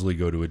can easily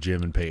go to a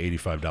gym and pay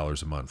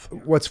 $85 a month.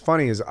 What's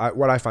funny is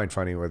what I find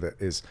funny with it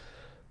is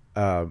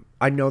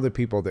I know the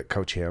people that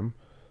coach him.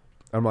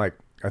 I'm like,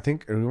 I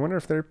wonder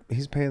if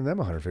he's paying them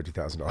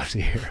 $150,000 a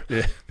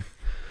year.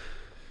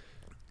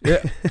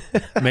 Yeah,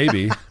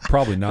 maybe,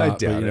 probably not, but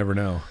doubt you it. never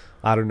know.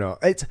 I don't know.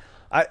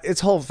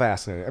 It's whole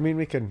fascinating. I mean,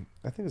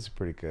 I think it's a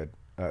pretty good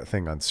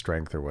thing on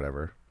strength or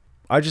whatever.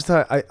 I just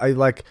thought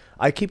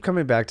I keep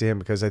coming back to him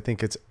because I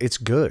think it's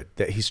good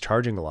that he's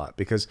charging a lot,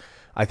 because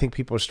I think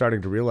people are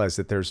starting to realize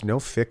that there's no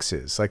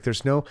fixes. Like,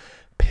 there's no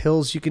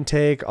pills you can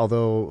take,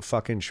 although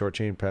fucking short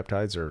chain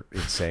peptides are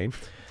insane.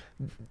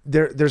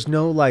 There's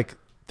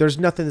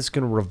nothing that's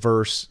going to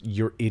reverse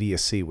your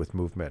idiocy with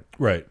movement.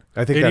 Right.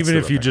 I think and that's even the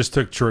if real you thing. just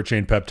took short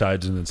chain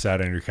peptides and then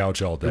sat on your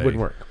couch all day, It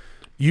wouldn't work.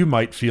 You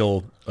might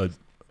feel a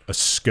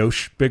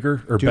skosh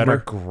bigger or Dude, better.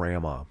 my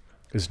grandma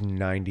is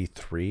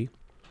 93.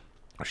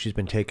 She's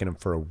been taking them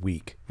for a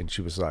week, and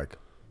she was like,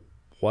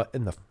 "What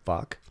in the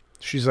fuck?"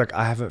 She's like,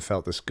 "I haven't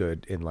felt this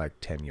good in like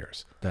 10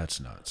 years." That's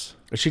nuts.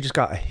 She just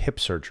got a hip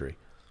surgery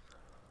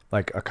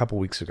like a couple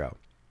weeks ago,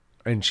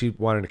 and she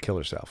wanted to kill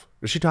herself.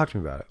 She talked to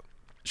me about it.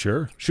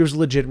 Sure. She was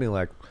legitimately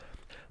like,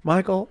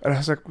 "Michael," and I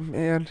was like,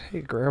 "Man,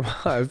 hey, grandma."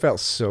 I felt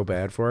so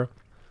bad for her.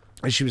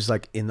 And she was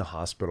like in the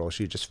hospital.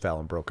 She just fell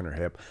and broken her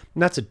hip.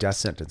 And that's a death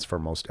sentence for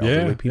most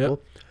elderly people.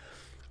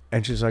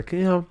 And she's like,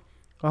 I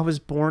was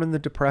born in the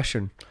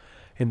Depression,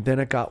 and then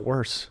it got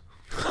worse.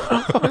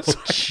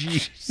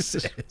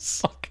 Jesus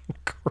fucking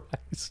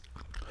Christ.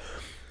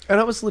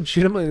 And I was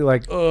legitimately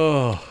like,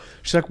 oh.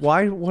 She's like,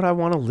 why would I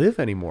want to live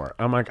anymore?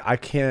 I'm like, I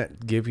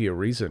can't give you a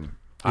reason.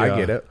 I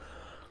get it.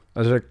 I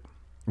was like,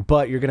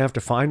 but you're going to have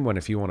to find one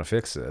if you want to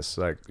fix this.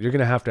 Like, you're going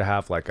to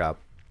have like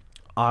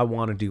I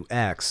want to do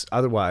X.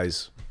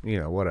 Otherwise,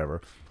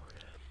 whatever.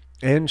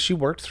 And she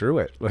worked through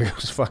it. Like, it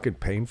was fucking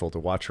painful to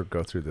watch her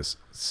go through this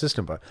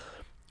system. But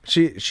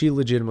she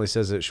legitimately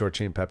says that short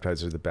chain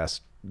peptides are the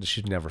best.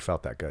 She's never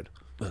felt that good.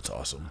 That's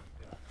awesome.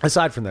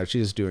 Aside from that,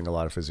 she's doing a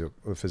lot of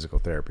physical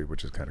therapy,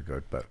 which is kind of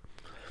good. But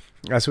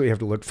that's what you have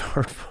to look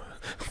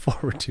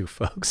forward to,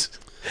 folks.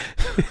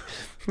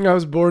 I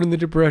was born in the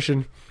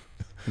Depression,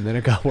 and then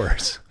it got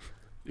worse.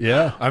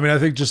 Yeah. I mean, I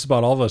think just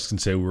about all of us can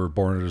say we were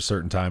born at a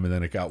certain time and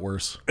then it got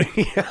worse.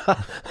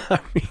 Yeah. I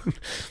mean,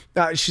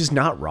 she's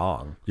not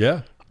wrong.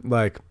 Yeah.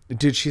 Like,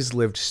 dude, she's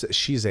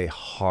a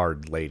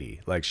hard lady.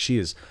 Like, she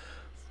has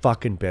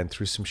fucking been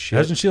through some shit.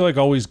 Hasn't she like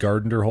always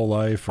gardened her whole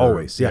life?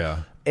 Always,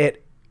 yeah.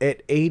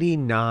 At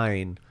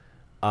 89,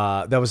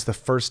 that was the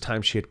first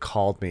time she had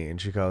called me, and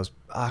she goes,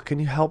 can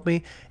you help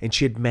me? And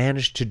she had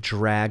managed to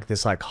drag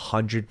this like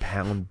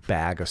 100-pound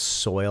bag of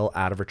soil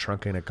out of her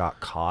trunk, and it got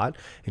caught,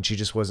 and she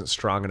just wasn't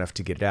strong enough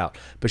to get it out.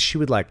 But she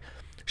would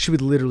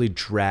literally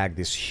drag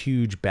this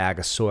huge bag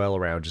of soil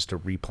around just to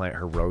replant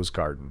her rose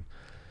garden.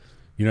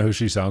 You know who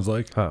she sounds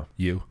like? Huh.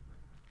 You.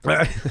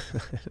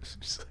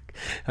 She's like,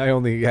 I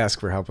only ask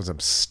for help when I'm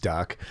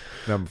stuck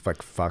and I'm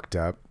like fucked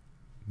up.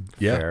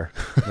 Yeah. Fair.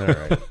 All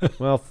right.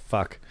 Well,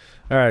 fuck.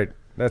 All right.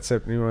 That's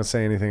it. You want to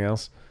say anything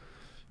else?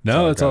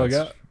 No, that's all I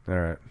got. All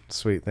right.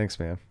 Sweet. Thanks,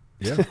 man.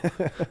 Yeah.